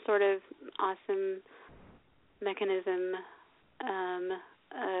some sort of awesome mechanism of,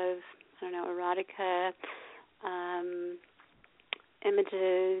 I don't know, erotica,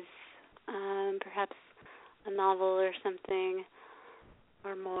 images, perhaps a novel or something,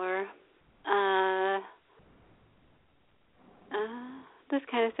 or more. This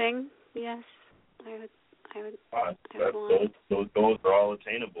kind of thing, yes, I would want. Those goals are all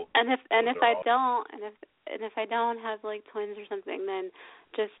attainable. And if I don't have like twins or something, then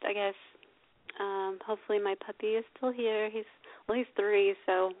just, I guess, hopefully my puppy is still here. He's 3,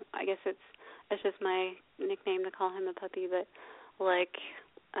 so I guess it's just my nickname to call him a puppy, but like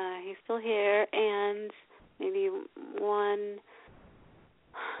he's still here, and maybe one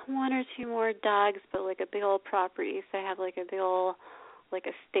or two more dogs, but like a big old property. So I have like a big old like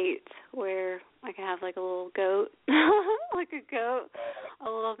estate where I can have like a little goat, like a goat, a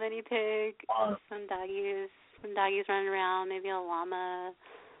little mini pig, some doggies running around, maybe a llama.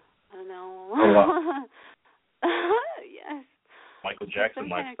 I don't know. Yes. Michael Jackson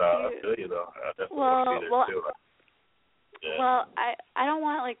lifestyle. I feel you though. I definitely want to be there too. Yeah. Well, I don't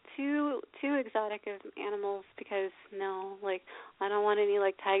want like too exotic of animals, because like I don't want any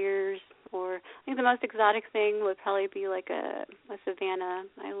like tigers, or I think the most exotic thing would probably be like a savanna.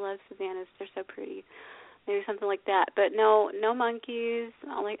 I love savannas; they're so pretty. Maybe something like that. But no monkeys.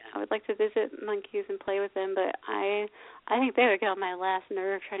 I would like to visit monkeys and play with them, but I think they would get on my last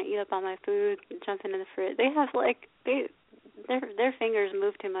nerve trying to eat up all my food, jumping in the fridge. They have their fingers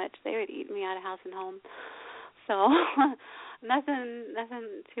move too much. They would eat me out of house and home. So nothing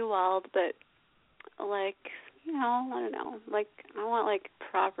too wild, but like, I don't know, like I want like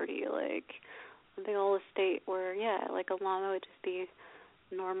property, like a big old estate where, yeah, like a llama would just be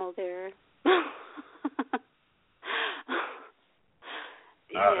normal there.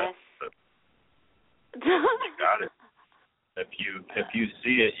 Yes. You got it. If you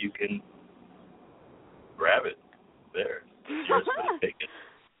see it, you can grab it. There. It's yours for the taking.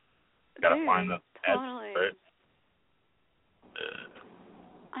 Gotta find the totally. address.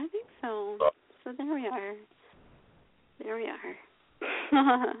 I think so. So there we are.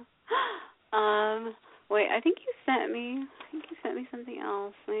 Wait, I think you sent me something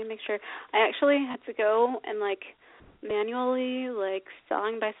else. Let me make sure. I actually had to go and like manually, like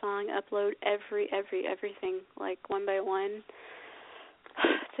song by song, upload everything, like one by one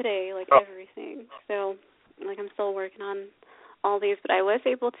today, like everything. So like I'm still working on all these, but I was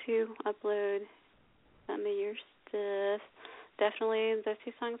able to upload some of your stuff. Definitely those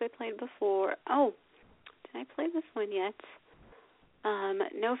two songs I played before. Oh, did I play this one yet?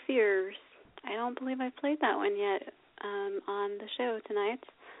 No Fears. I don't believe I played that one yet on the show tonight.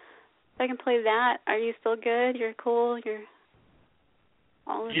 If I can play that, are you still good? You're cool? You're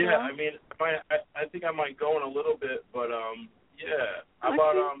all as well? I mean, I think I might go in a little bit, but yeah. How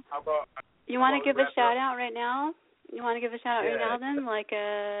about you want to give a shout out right now? You want to give a shout out right now then?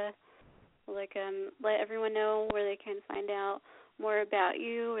 Let everyone know where they can find out more about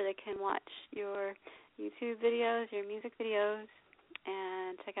you, where they can watch your YouTube videos, your music videos,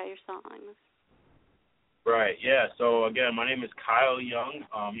 and check out your songs. Right, yeah. So, again, my name is Kyle Young.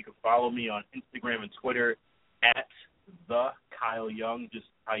 You can follow me on Instagram and Twitter at the Kyle Young, just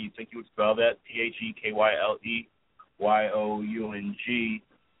how you think you would spell that, TheKyleYoung.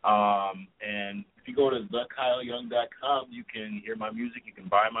 And if you go to theKyleYoung.com, you can hear my music, you can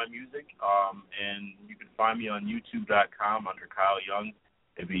buy my music, and you can find me on YouTube.com under Kyle Young.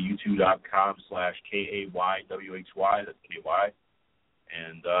 It'd be youtube.com/KAYWHY, that's KY.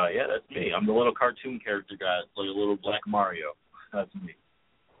 And, yeah, that's me. I'm the little cartoon character guy. It's like a little black Mario. That's me.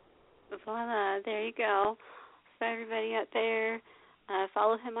 Voila, there you go. So everybody out there,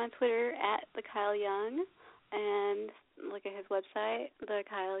 follow him on Twitter at theKyleYoung, and look at his website,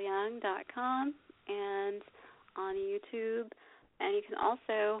 theKyleYoung.com, and on YouTube. And you can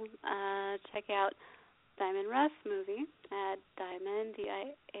also check out Diamond Ruff movie at Diamond,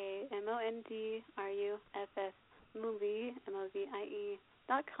 DIAMONDRUFF movie,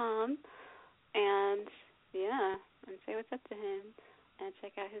 MOVIE.com, and yeah, and say what's up to him and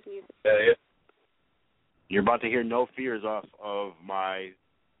check out his music. Yeah. You're about to hear No Fears off of my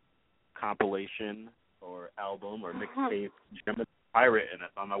compilation or album or mixtape, Gem of the Pirate, and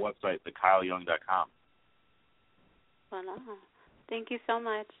it's on my website, theKyleYoung.com. Voila. Thank you so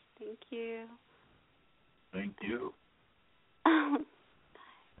much. Thank you. Thank you. It's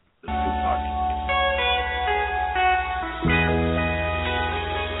good talking to you.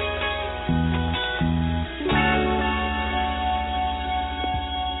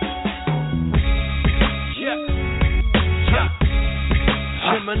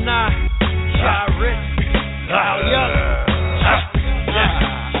 Gemini, Tyrant, Kyle Young.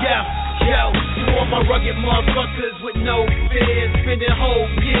 Yo, you want my rugged motherfuckers with no fear, spending whole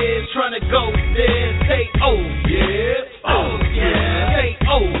years trying to go there. Say, oh yeah, oh yeah. Say,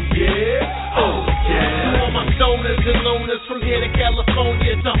 oh yeah, oh yeah. You want my stoners and loners from here to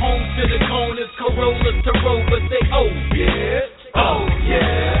California to home to the corners, Corollas to Rovers. Say, oh yeah, oh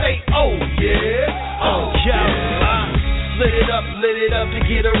yeah. Say, oh yeah, oh yeah. Lit it up to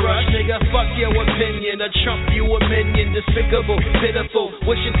get a rush, nigga, fuck your opinion. A chump, you a minion, despicable, pitiful,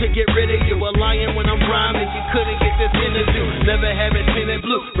 wishing to get rid of you. A lion when I'm rhyming, you couldn't get this interview. Never have it tinted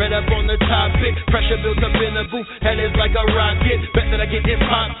blue, red up on the topic. Pressure built up in the booth, head is like a rocket. Bet that I get it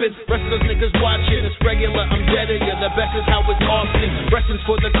poppin', rest of those niggas watching. It's regular, I'm dead of you, the best is how it's often. Resting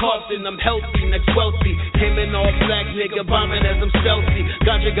for the coffin, I'm healthy, next wealthy. Came in all black, nigga, bombing as I'm stealthy.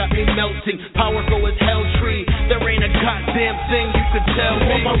 Ganja got me melting, powerful as hell tree. There ain't a goddamn thing you could tell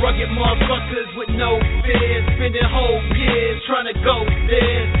me. All my rugged motherfuckers with no fear, spending whole years trying to go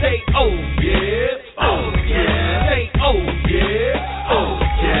there. Say, oh yeah, oh yeah. Say, oh yeah, oh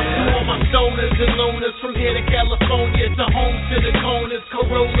yeah. You want my stoners and loners from here to California to home to the corners,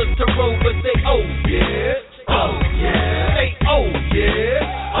 Corollas to Rovers. Say, oh yeah, oh yeah. Say, oh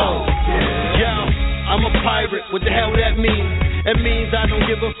yeah, oh yeah. Yo, I'm a pirate. pirate. What the hell that means? It means I don't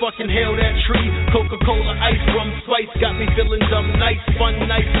give a fucking hell that tree. Coca-Cola, ice, rum, spice, got me feeling dumb nice. Fun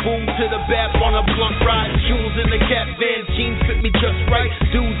night, boom to the bap on a blunt ride. Jewels in the cap, Van jeans fit me just right.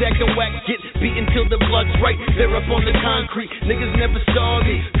 Dudes acting whack, get beaten till the blood's right. They're up on the concrete, niggas never saw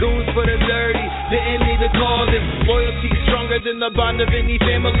me. Goons for the dirty, didn't need to call them. Loyalty stronger than the bond of any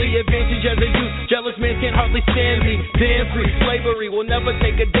family. Advantage as a youth, jealous man can't hardly stand me. Damn free, slavery will never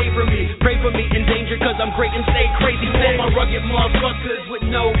take a day from me. Pray for me in danger cause I'm great and stay crazy. All my rugged motherfuckers with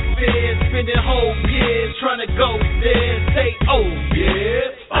no fear, spending whole years trying to go there. Say oh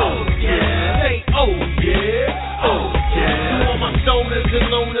yeah, oh yeah. Say oh yeah, oh yeah. To all my stoners and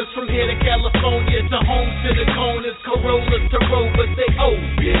loners from here to California, to home to the corners, Corollas to Rovers. Say oh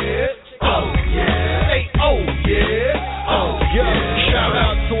yeah, oh yeah. Say oh yeah, oh yeah. Shout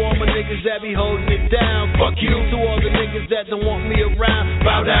out to all my niggas that be holding it down. Fuck you to all the niggas that don't want me around.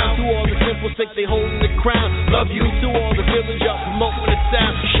 Bow down to all the simple sick they holding the crown. Love you to all the village out promoting the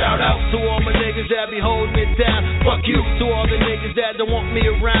sound. Shout out to all my niggas that be holding it down. Fuck you to all the niggas that don't want me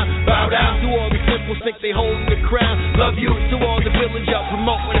around. Bow down to all the simple sick they holding the crown. Love you to all the village out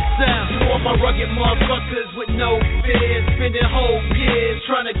promoting the sound. To all my rugged motherfuckers with no fear, spending whole years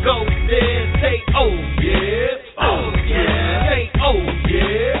trying to go there. Say oh yeah, oh yeah. Say oh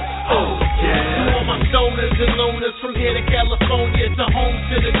yeah, oh yeah. To all my stoners and loners from here to California, to home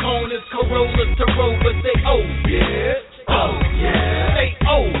to the corners, Corollas to Rovers. Say oh yeah, oh yeah. Say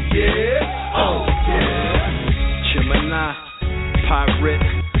oh yeah, oh yeah. Gemini, pirate,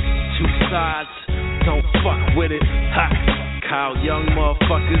 two sides, don't fuck with it. Ha, Kyle Young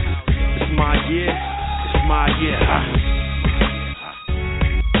motherfuckers, it's my year, it's my year. Ha.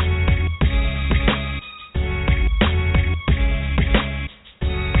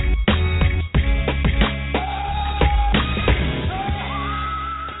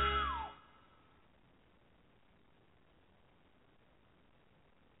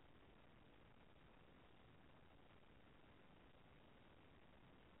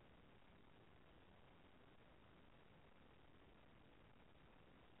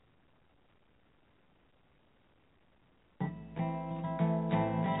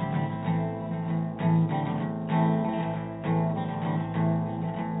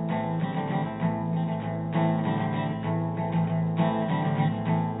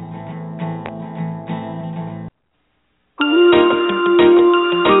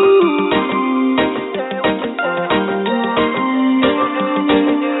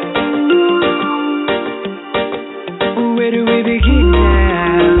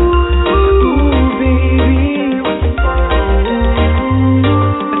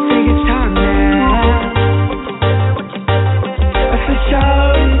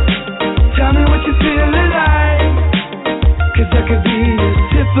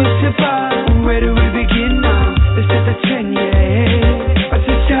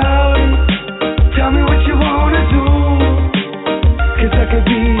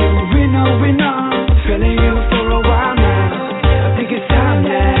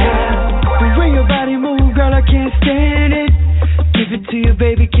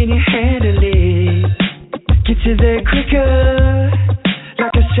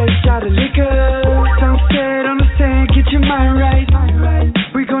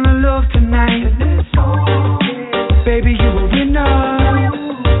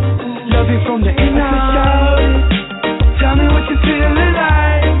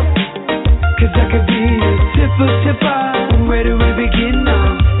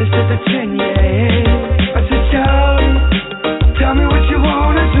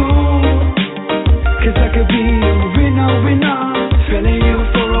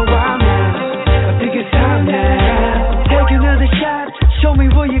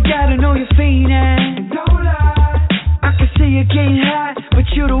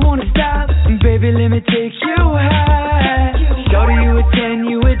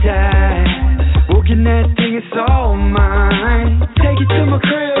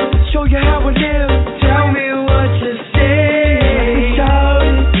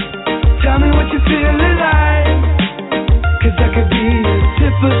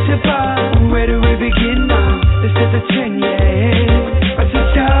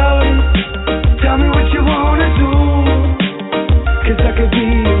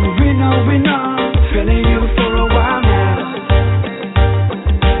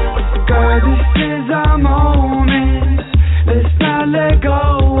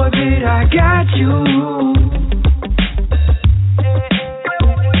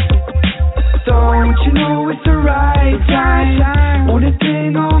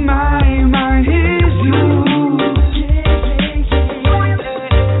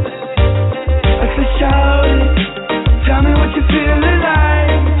 Shout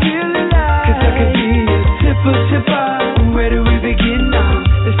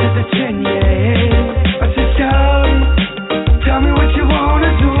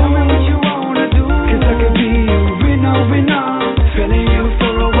wanna do. Tell me what you wanna do. 'Cause I could be your winner, winner. Feeling you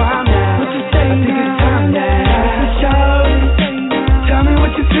for a while now. What you say? I think it's time now. Tell me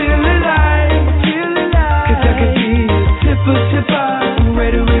what you feeling like. 'Cause I could be your sipper, sipper. I'm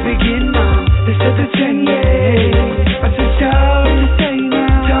ready to begin now. Let's set the chain, yeah. I said,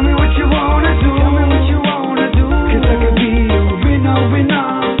 tell me what you wanna do. Tell me what you wanna do. 'Cause I could be your winner,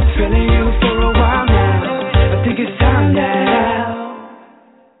 winner. Feeling you for a while now. I think it's time now.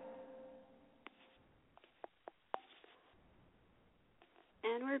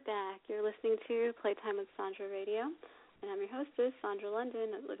 And we're back. You're listening to Playtime with Sandra Radio, and I'm your hostess, Sandra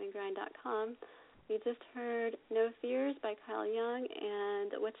London at LivingGrind.com. We just heard No Fears by Kyle Young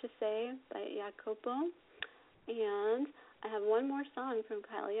and What You Say by Jacopo. And I have one more song from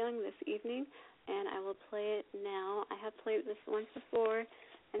Kyle Young this evening, and I will play it now. I have played this once before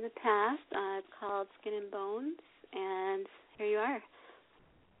in the past. It's called Skin and Bones, and here you are.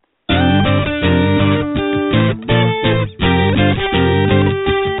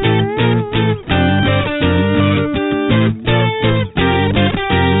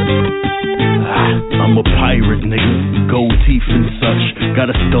 I'm a pirate, nigga, gold teeth and such. Got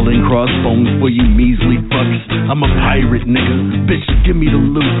a skull and crossbones for you measly fucks. I'm a pirate, nigga, bitch, give me the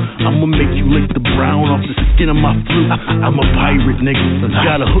loot. I'ma make you lick the brown off the skin of my flute. I'm a pirate, nigga,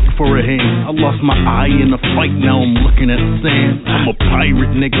 got a hook for a hand. I lost my eye in a fight, now I'm looking at sand. I'm a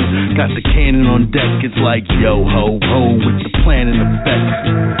pirate, nigga, got the cannon on deck. It's like yo ho ho with the plan in effect.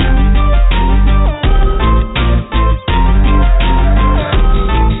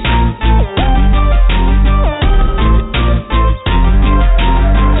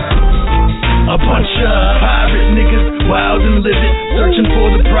 A bunch of pirate niggas, wild and livid, searching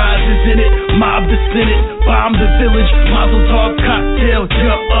for the prizes in it. Mob the Senate, bomb the village, mazel tov cocktail.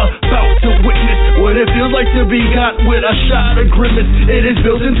 You're about to witness what it feels like to be got with a shot of grimace. It is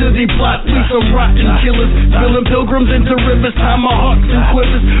built into the plot, we some rotten killers, spilling pilgrims into rivers, tomahawks and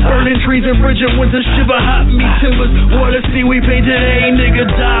quivers, burning trees in frigid winter, shiver hot meat timbers. Water sea we painted, hey nigga,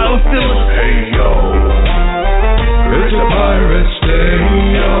 die or fill us. Hey yo, it's a pirate's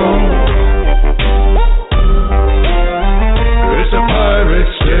day, yo. It's a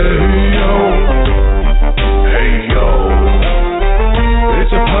pirate's day, yo. Hey, yo.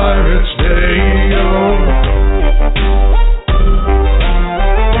 It's a pirate's day, yo.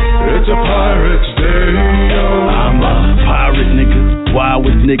 It's a pirate's day, yo. I'm a pirate nigga, wild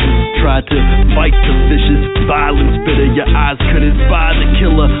with niggas. Tried to fight the vicious, violent spitter. Your eyes couldn't spy the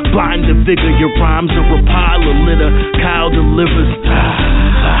killer. Blind the vigor, your rhymes are a pile of litter. Kyle delivers.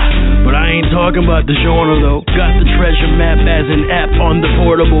 But I ain't talking about the genre though. Got the treasure map as an app on the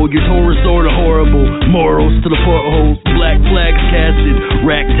portable. Your tourist order horrible. Morals to the portholes. Black flags casted.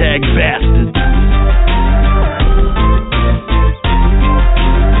 Ragtag bastards.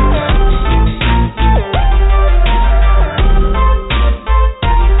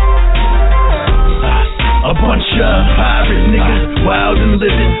 A bunch of pirate niggas, wild and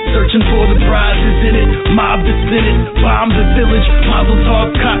livid, searching for the prizes in it. Mob the Senate, bomb the village, mazel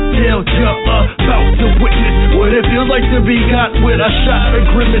tov cocktail. You're about to witness what it feels like to be got with a shot of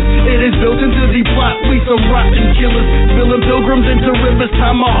grimace. It is built into the plot, we some rotten killers, spilling pilgrims into rivers,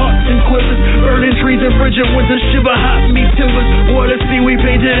 tomahawks and quivers, burning trees in frigid winter, shiver hot meat timbers. Water sea we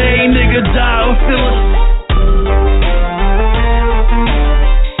painted, hey nigga, die or fill us.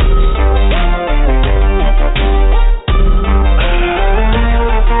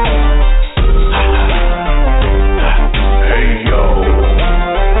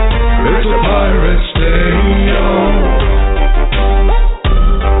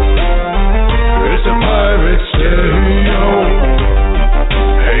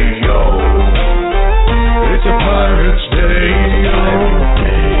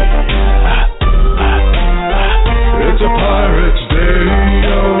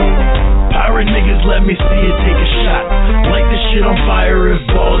 Let me see it, take a shot. Light this shit on fire if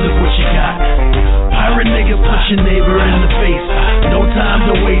balls is what you got. Pirate nigga, push your neighbor in the face. No time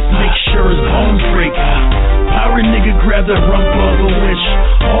to waste, make sure his bones break. Pirate nigga, grab that rump of a winch.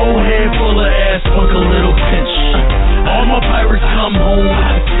 Whole head full of ass, fuck a little pinch. All my pirates come home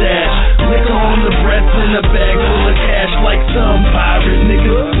with a stash. Liquor on the breath and a bag full of cash. Like some pirate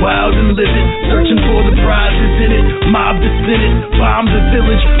niggas, wild and livid, searching for the prizes in it. Mob the Senate, bomb the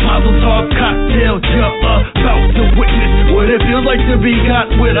village, mazel tov cocktail. You're about to witness what it feels like to be got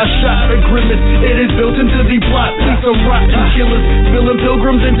with a shot of grimace. It is built into the plot, we some rotten killers, spilling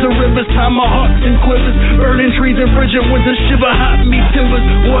pilgrims into rivers, tomahawks and quivers, burning trees in frigid winter, shiver hot meat timbers.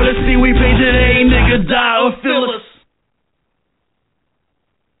 Water sea we painted, hey nigga, die or fill us.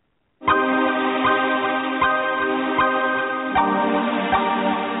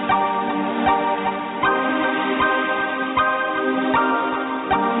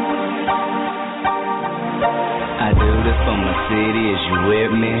 city, is you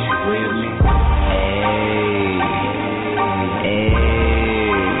with me?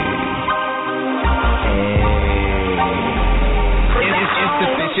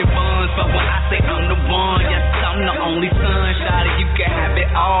 Insufficient funds, but when I say I'm the one, yes, I'm the only son. Shawty, you can have it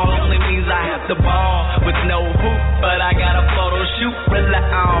all, only means I have to ball with no hoop, but I got a photo shoot. Rely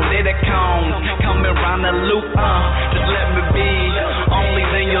on it, it comes coming round the loop. Just let me be, only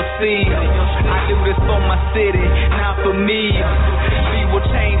then you'll see. I do this for my city, not for me. We will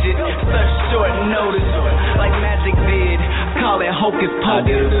change it, such short notice, like magic did. Call it hocus pocus. I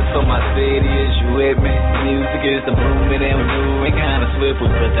do this for my city, is you with me? Music is the movement and we're moving kinda swift. We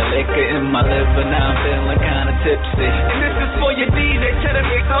put the liquor in my liver, now I'm feeling kinda tipsy. And this is for your DJ, tell them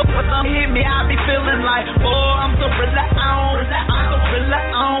it up, but don't hit me, I be feeling like, oh, I'm so really on. I'm so really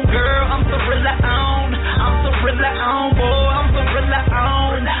on, girl, I'm so really on. I'm so really on, boy, I'm so really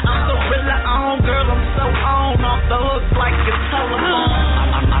on. I'm so really on, girl, I'm so on. Off the hook like a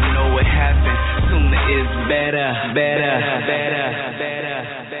telephone. I know it happens, sooner is better.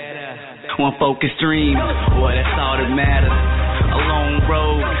 One focused dream, boy, that's all that matters. A long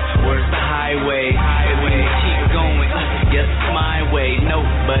road, where's the highway? And when you keep going, yes, my way. No,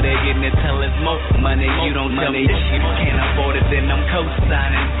 but they getting it till it's more money. You don't tell me you can't afford it, then I'm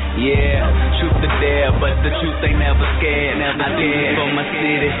co-signing. Yeah, truth to dare, but the truth ain't never scared. I do this for my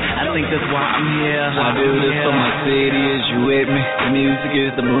city, I think that's why I'm here. I do this for my city, is you with me? The music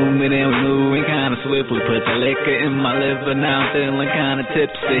is the movement and we're moving kinda swift. We put the liquor in my liver, now I'm feeling kinda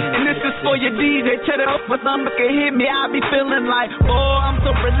tipsy. And this is for your DJ, check it up, but somebody can hit me, I be feeling like, oh, I'm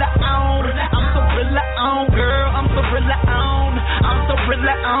so really on. I'm so really on, girl, I'm so really on. I'm so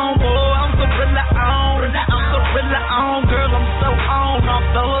really on, boy, I'm so really on. I'm so really on, girl, I'm so on. Off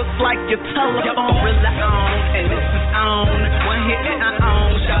the hook like your telephone. Really on, and this is on. One hit and I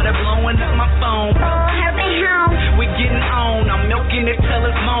own. Shot it blowing up my phone. Oh, happy home. We getting on. I'm milking it till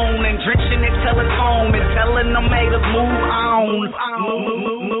it's moan and drenching it till it's foam and telling them haters move on.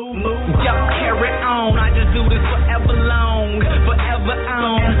 Move. Y'all carry on. I just do this forever long, forever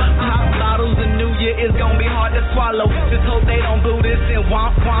on. Pop bottles in New Year is gonna be hard to swallow. Just hope they don't do this and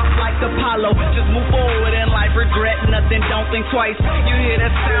womp like Apollo. Just move forward in life, regret nothing, don't think twice. You hear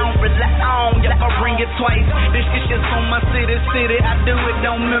that sound, relax on, yeah, I'll ring it twice. This shit just on my city, I do it,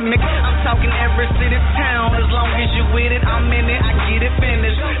 don't mimic. I'm talking every city, town, as long as you with it, I'm in it, I get it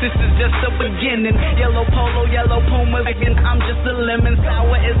finished. This is just the beginning. Yellow polo, yellow puma, again, I'm just a lemon.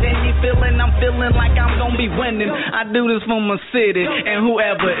 Sour as any feeling, I'm feeling like I'm gonna be winning. I do this for my city and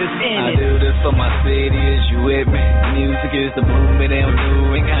whoever is in it. I do this for my city, is you with me? Music is the movement and we're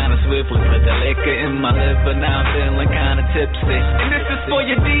moving kinda swiftly. Put the liquor in my liver, now I'm feeling kinda tipsy. And this is for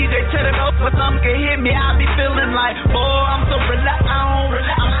your DJ, turn it up, but some can hit me, I be feeling like, boy, I'm so really on.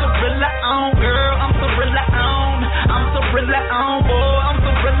 I'm so really on, girl, I'm so really on. I'm so really on, boy, I'm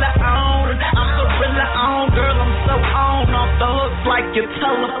so really on. I'm so really on, girl, I'm so on. Off the hook like your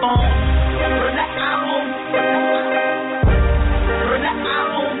telephone. Really on.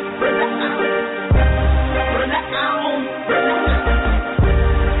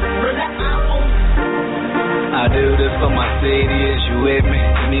 I do this for my city, is you with me?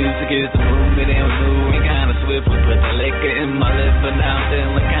 The music is the movement and we're moving kinda swiftly. Put the liquor in my liver, now I'm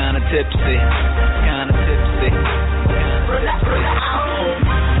feeling kinda tipsy. Kinda tipsy.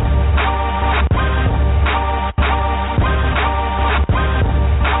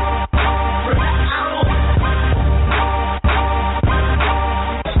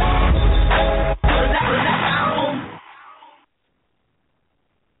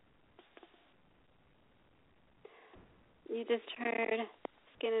 You just heard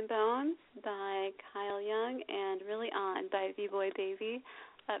Skin and Bones by Kyle Young and Really On by B-Boy Baby.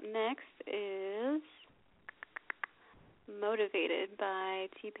 Up next is Motivated by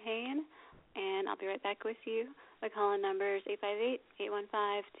T-Pain, and I'll be right back with you. My call-in number is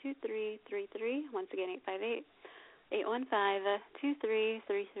 858-815-2333. Once again,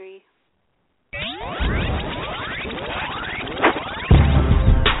 858-815-2333.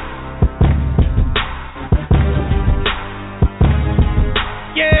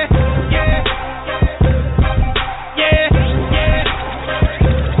 Yeah, yeah, yeah, yeah.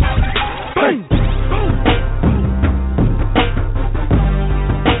 Boom, boom.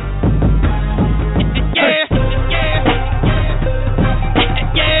 Yeah, yeah,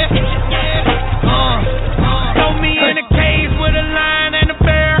 yeah, yeah. Throw me in a cage with a lion and a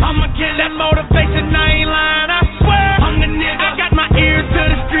bear. I'ma get that motivation, I ain't lying, I swear. I'm the nigga. I got my ears to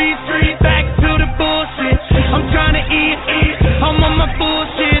the street, back to the bullshit. I'm trying to eat. I'm on my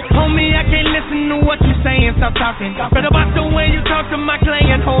bullshit, homie, I can't listen to what you saying, stop talking. Better watch the way you talk to my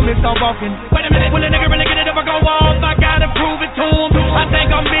client, homie, stop walking. Wait a minute, will a nigga really get it if I go off? I gotta prove it.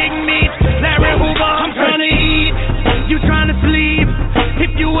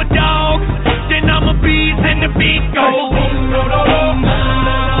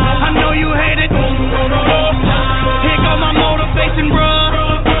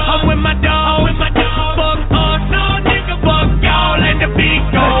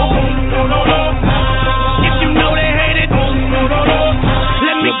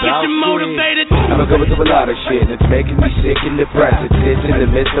 going through a lot of shit. It's making me sick and depressed. It sits in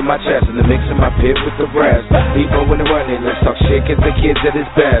the midst of my chest, in the mix of my pit with the rest. People when they're running, let's talk shit, get the kids at his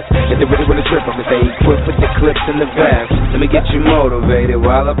best. If they really wanna trip, I'm gonna stay equipped with the clips and the vest. Let me get you motivated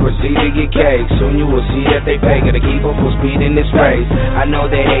while I proceed to get cake. Soon you will see that they pay. Gotta keep up full speed in this race. I know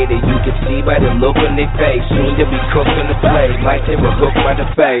they hate it, you can see by the look on their face. Soon they'll be cooked on the plate, like they were hooked by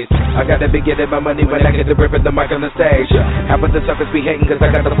the face. I gotta be getting my money when I get the rip of the mic on the stage. Half of the suckers be hating cause I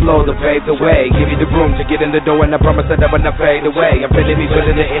got the flow to pave the way. Give you the room to get in the door and I promise that I will not fade away. I'm finna be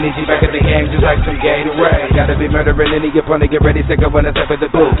putting the energy back in the game just like some Gatorade. Gotta be murdering any opponent, get ready to go when I step in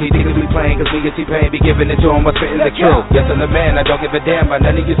the booth. He niggas be playing cause me and T-Pain be giving it to him, I'm spitting the truth. Yes, I'm the man, I don't give a damn about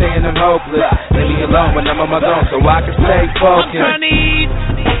none of you saying I'm hopeless. Leave me alone when I'm on my own so I can stay focused. I'm trying to eat,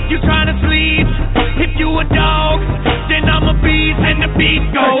 you trying to sleep. If you a dog, then I'm a beast and the beat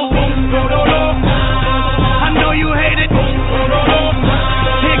goes. I know you hate it.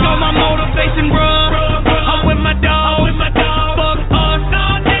 Here go my motivation, bruh. I'm with my dog. Fuck us,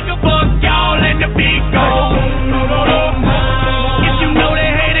 nah, nigga, fuck y'all and the beat goes. If you know they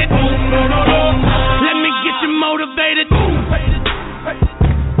hate it, let me get you motivated.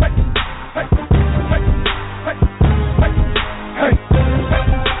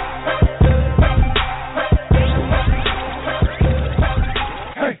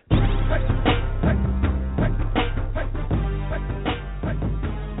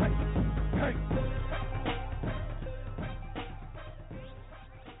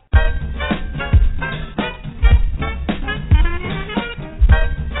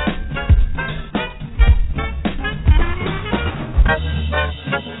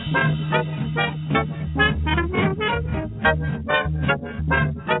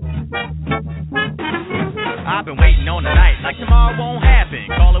 I've been waiting on the night like tomorrow won't happen.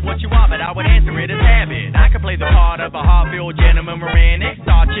 Call it what you want, but I would answer it as habit. I could play the part of a heart-filled gentleman romantic.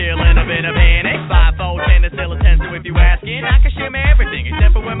 Start chilling a bit of panic. 5, 4, 10 is still a 10, so if you asking, I can share me everything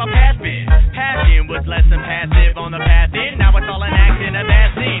except for where my past been. Passion was less than passive on the path in. Now it's all an act in a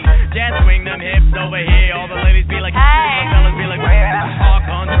bad scene. Jazz swing them hips over here. All the ladies be like, hey. The fellas be like, where? All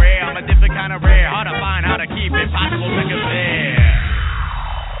contraire, I'm a different kind of rare. Hard to find, how to keep it possible to compare.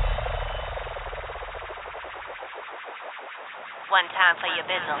 One time for your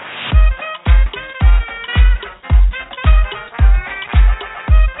business.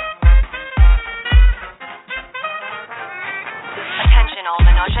 Attention all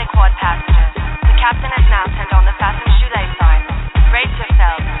Menage Quad passengers. The captain has now turned on the fasten shoelace sign. Brace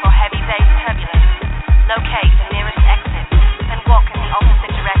yourselves for heavy bass turbulence. Locate the nearest exit and walk in the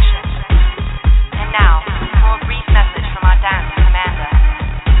opposite direction. And now, for a brief message from our dance commander.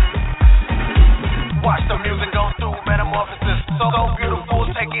 Watch the music go through metamorphosis. So beautiful,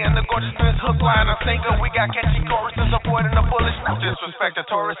 taking in the gorgeousness. Hook, line, and sinker. We got catchy choruses, avoiding the bullish. No disrespect to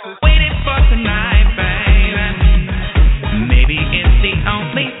Tauruses. Waiting for tonight, baby. Maybe it's the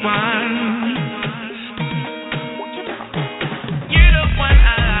only one. You're the one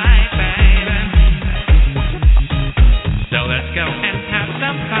I like, baby. So let's go and have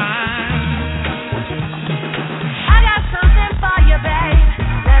some fun. I got something for you, babe.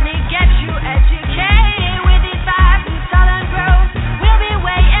 Let me get you educated with these vibes and southern growth. We'll be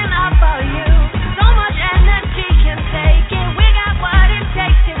waiting up for you. So much energy can take it. We got what it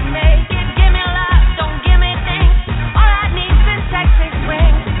takes to make it. Give me love, don't give me things. All I need is Texas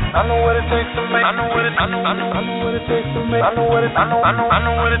swing. I know what it takes to make. I know what it takes to make. I know what it takes to make. I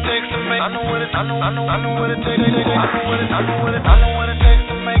know what it takes to make you move. I know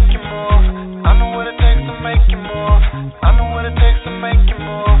what it takes to make you move. I know what it takes to make you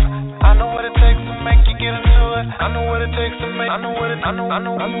move. I know what it takes to make you get into it. I know what it takes to make. I know what it takes to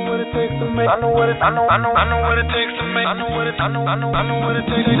make. I know what it takes to make. I know what it takes to make you move. I know what it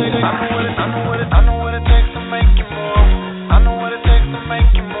takes to make you move. I know what it takes to make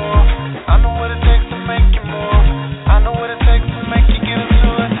you move. I know what it takes to make you get into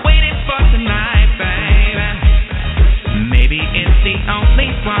it. Waiting for tonight, baby. Maybe it's the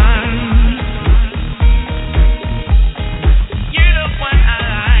only one. You're the one I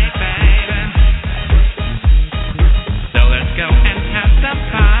like, baby. So let's go and have some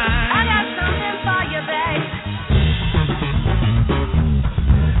fun. I got something for you, babe.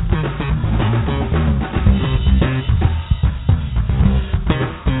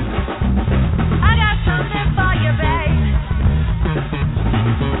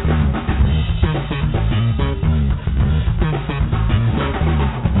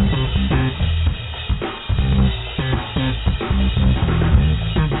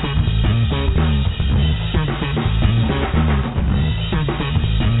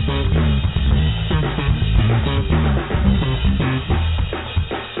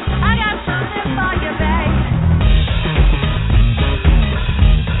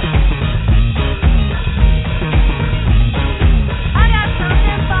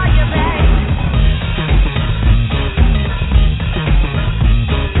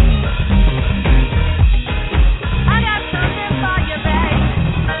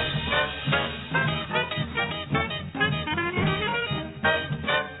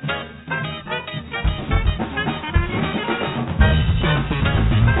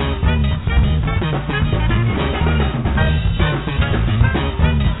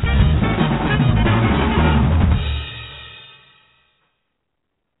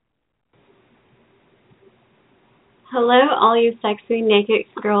 Hello, all you sexy Naked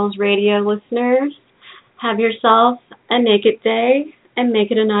Girls Radio listeners. Have yourself a naked day and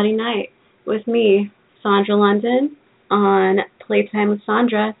make it a naughty night with me, Sandra London, on Playtime with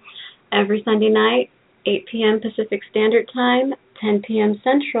Sandra every Sunday night, 8 p.m. Pacific Standard Time, 10 p.m.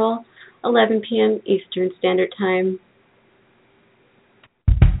 Central, 11 p.m. Eastern Standard Time.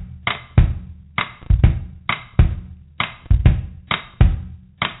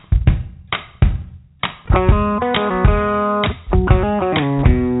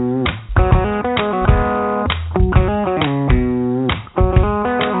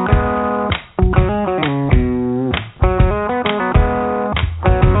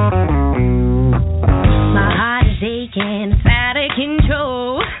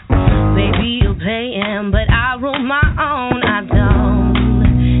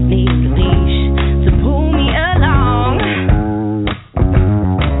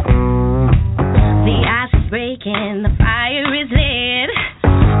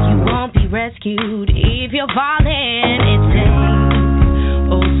 Take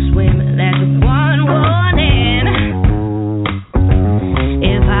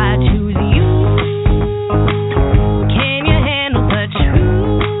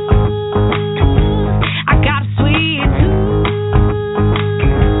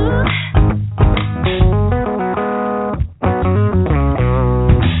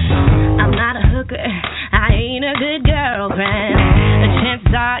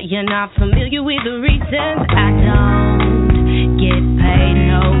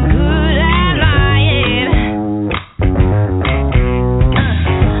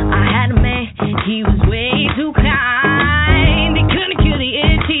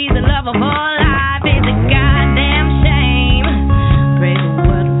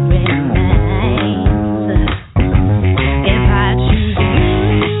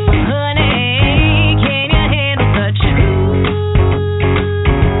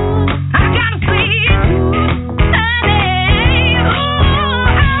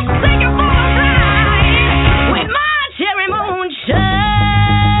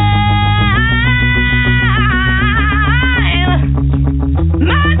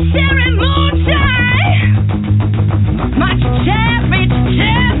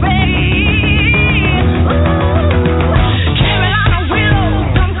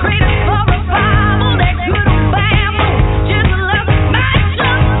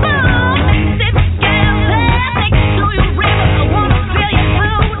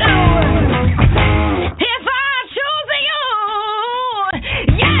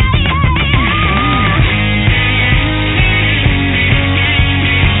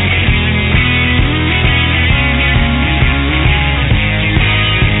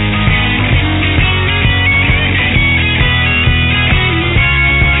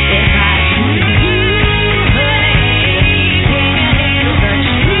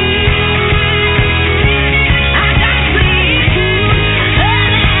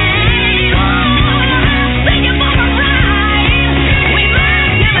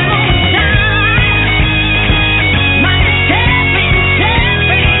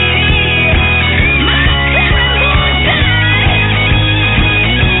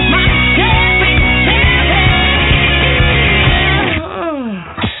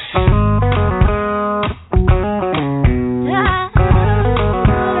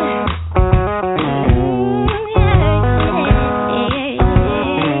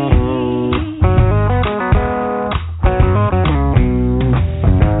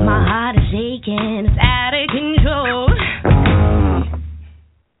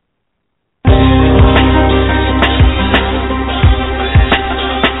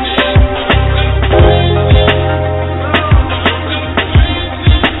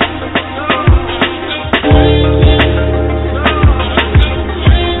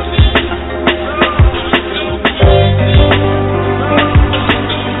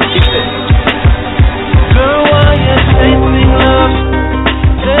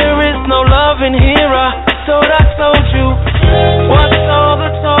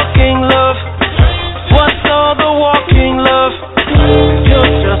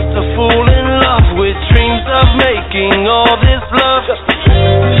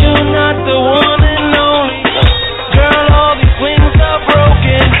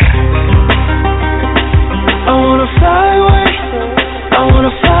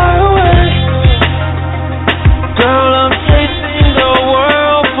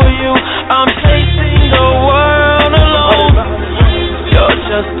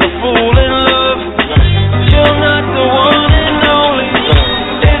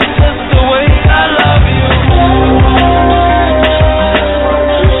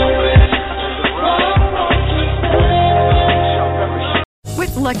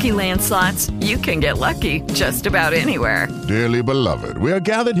Lucky Land Slots, you can get lucky just about anywhere. Dearly beloved, we are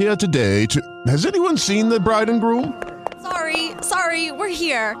gathered here today to... Has anyone seen the bride and groom? Sorry, we're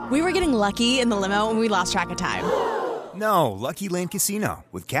here. We were getting lucky in the limo and we lost track of time. No, Lucky Land Casino,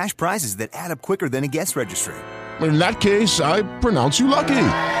 with cash prizes that add up quicker than a guest registry. In that case, I pronounce you lucky.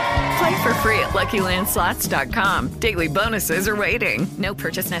 Play for free at LuckyLandSlots.com. Daily bonuses are waiting. No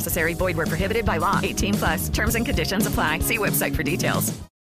purchase necessary. Void where prohibited by law. 18+. Terms and conditions apply. See website for details.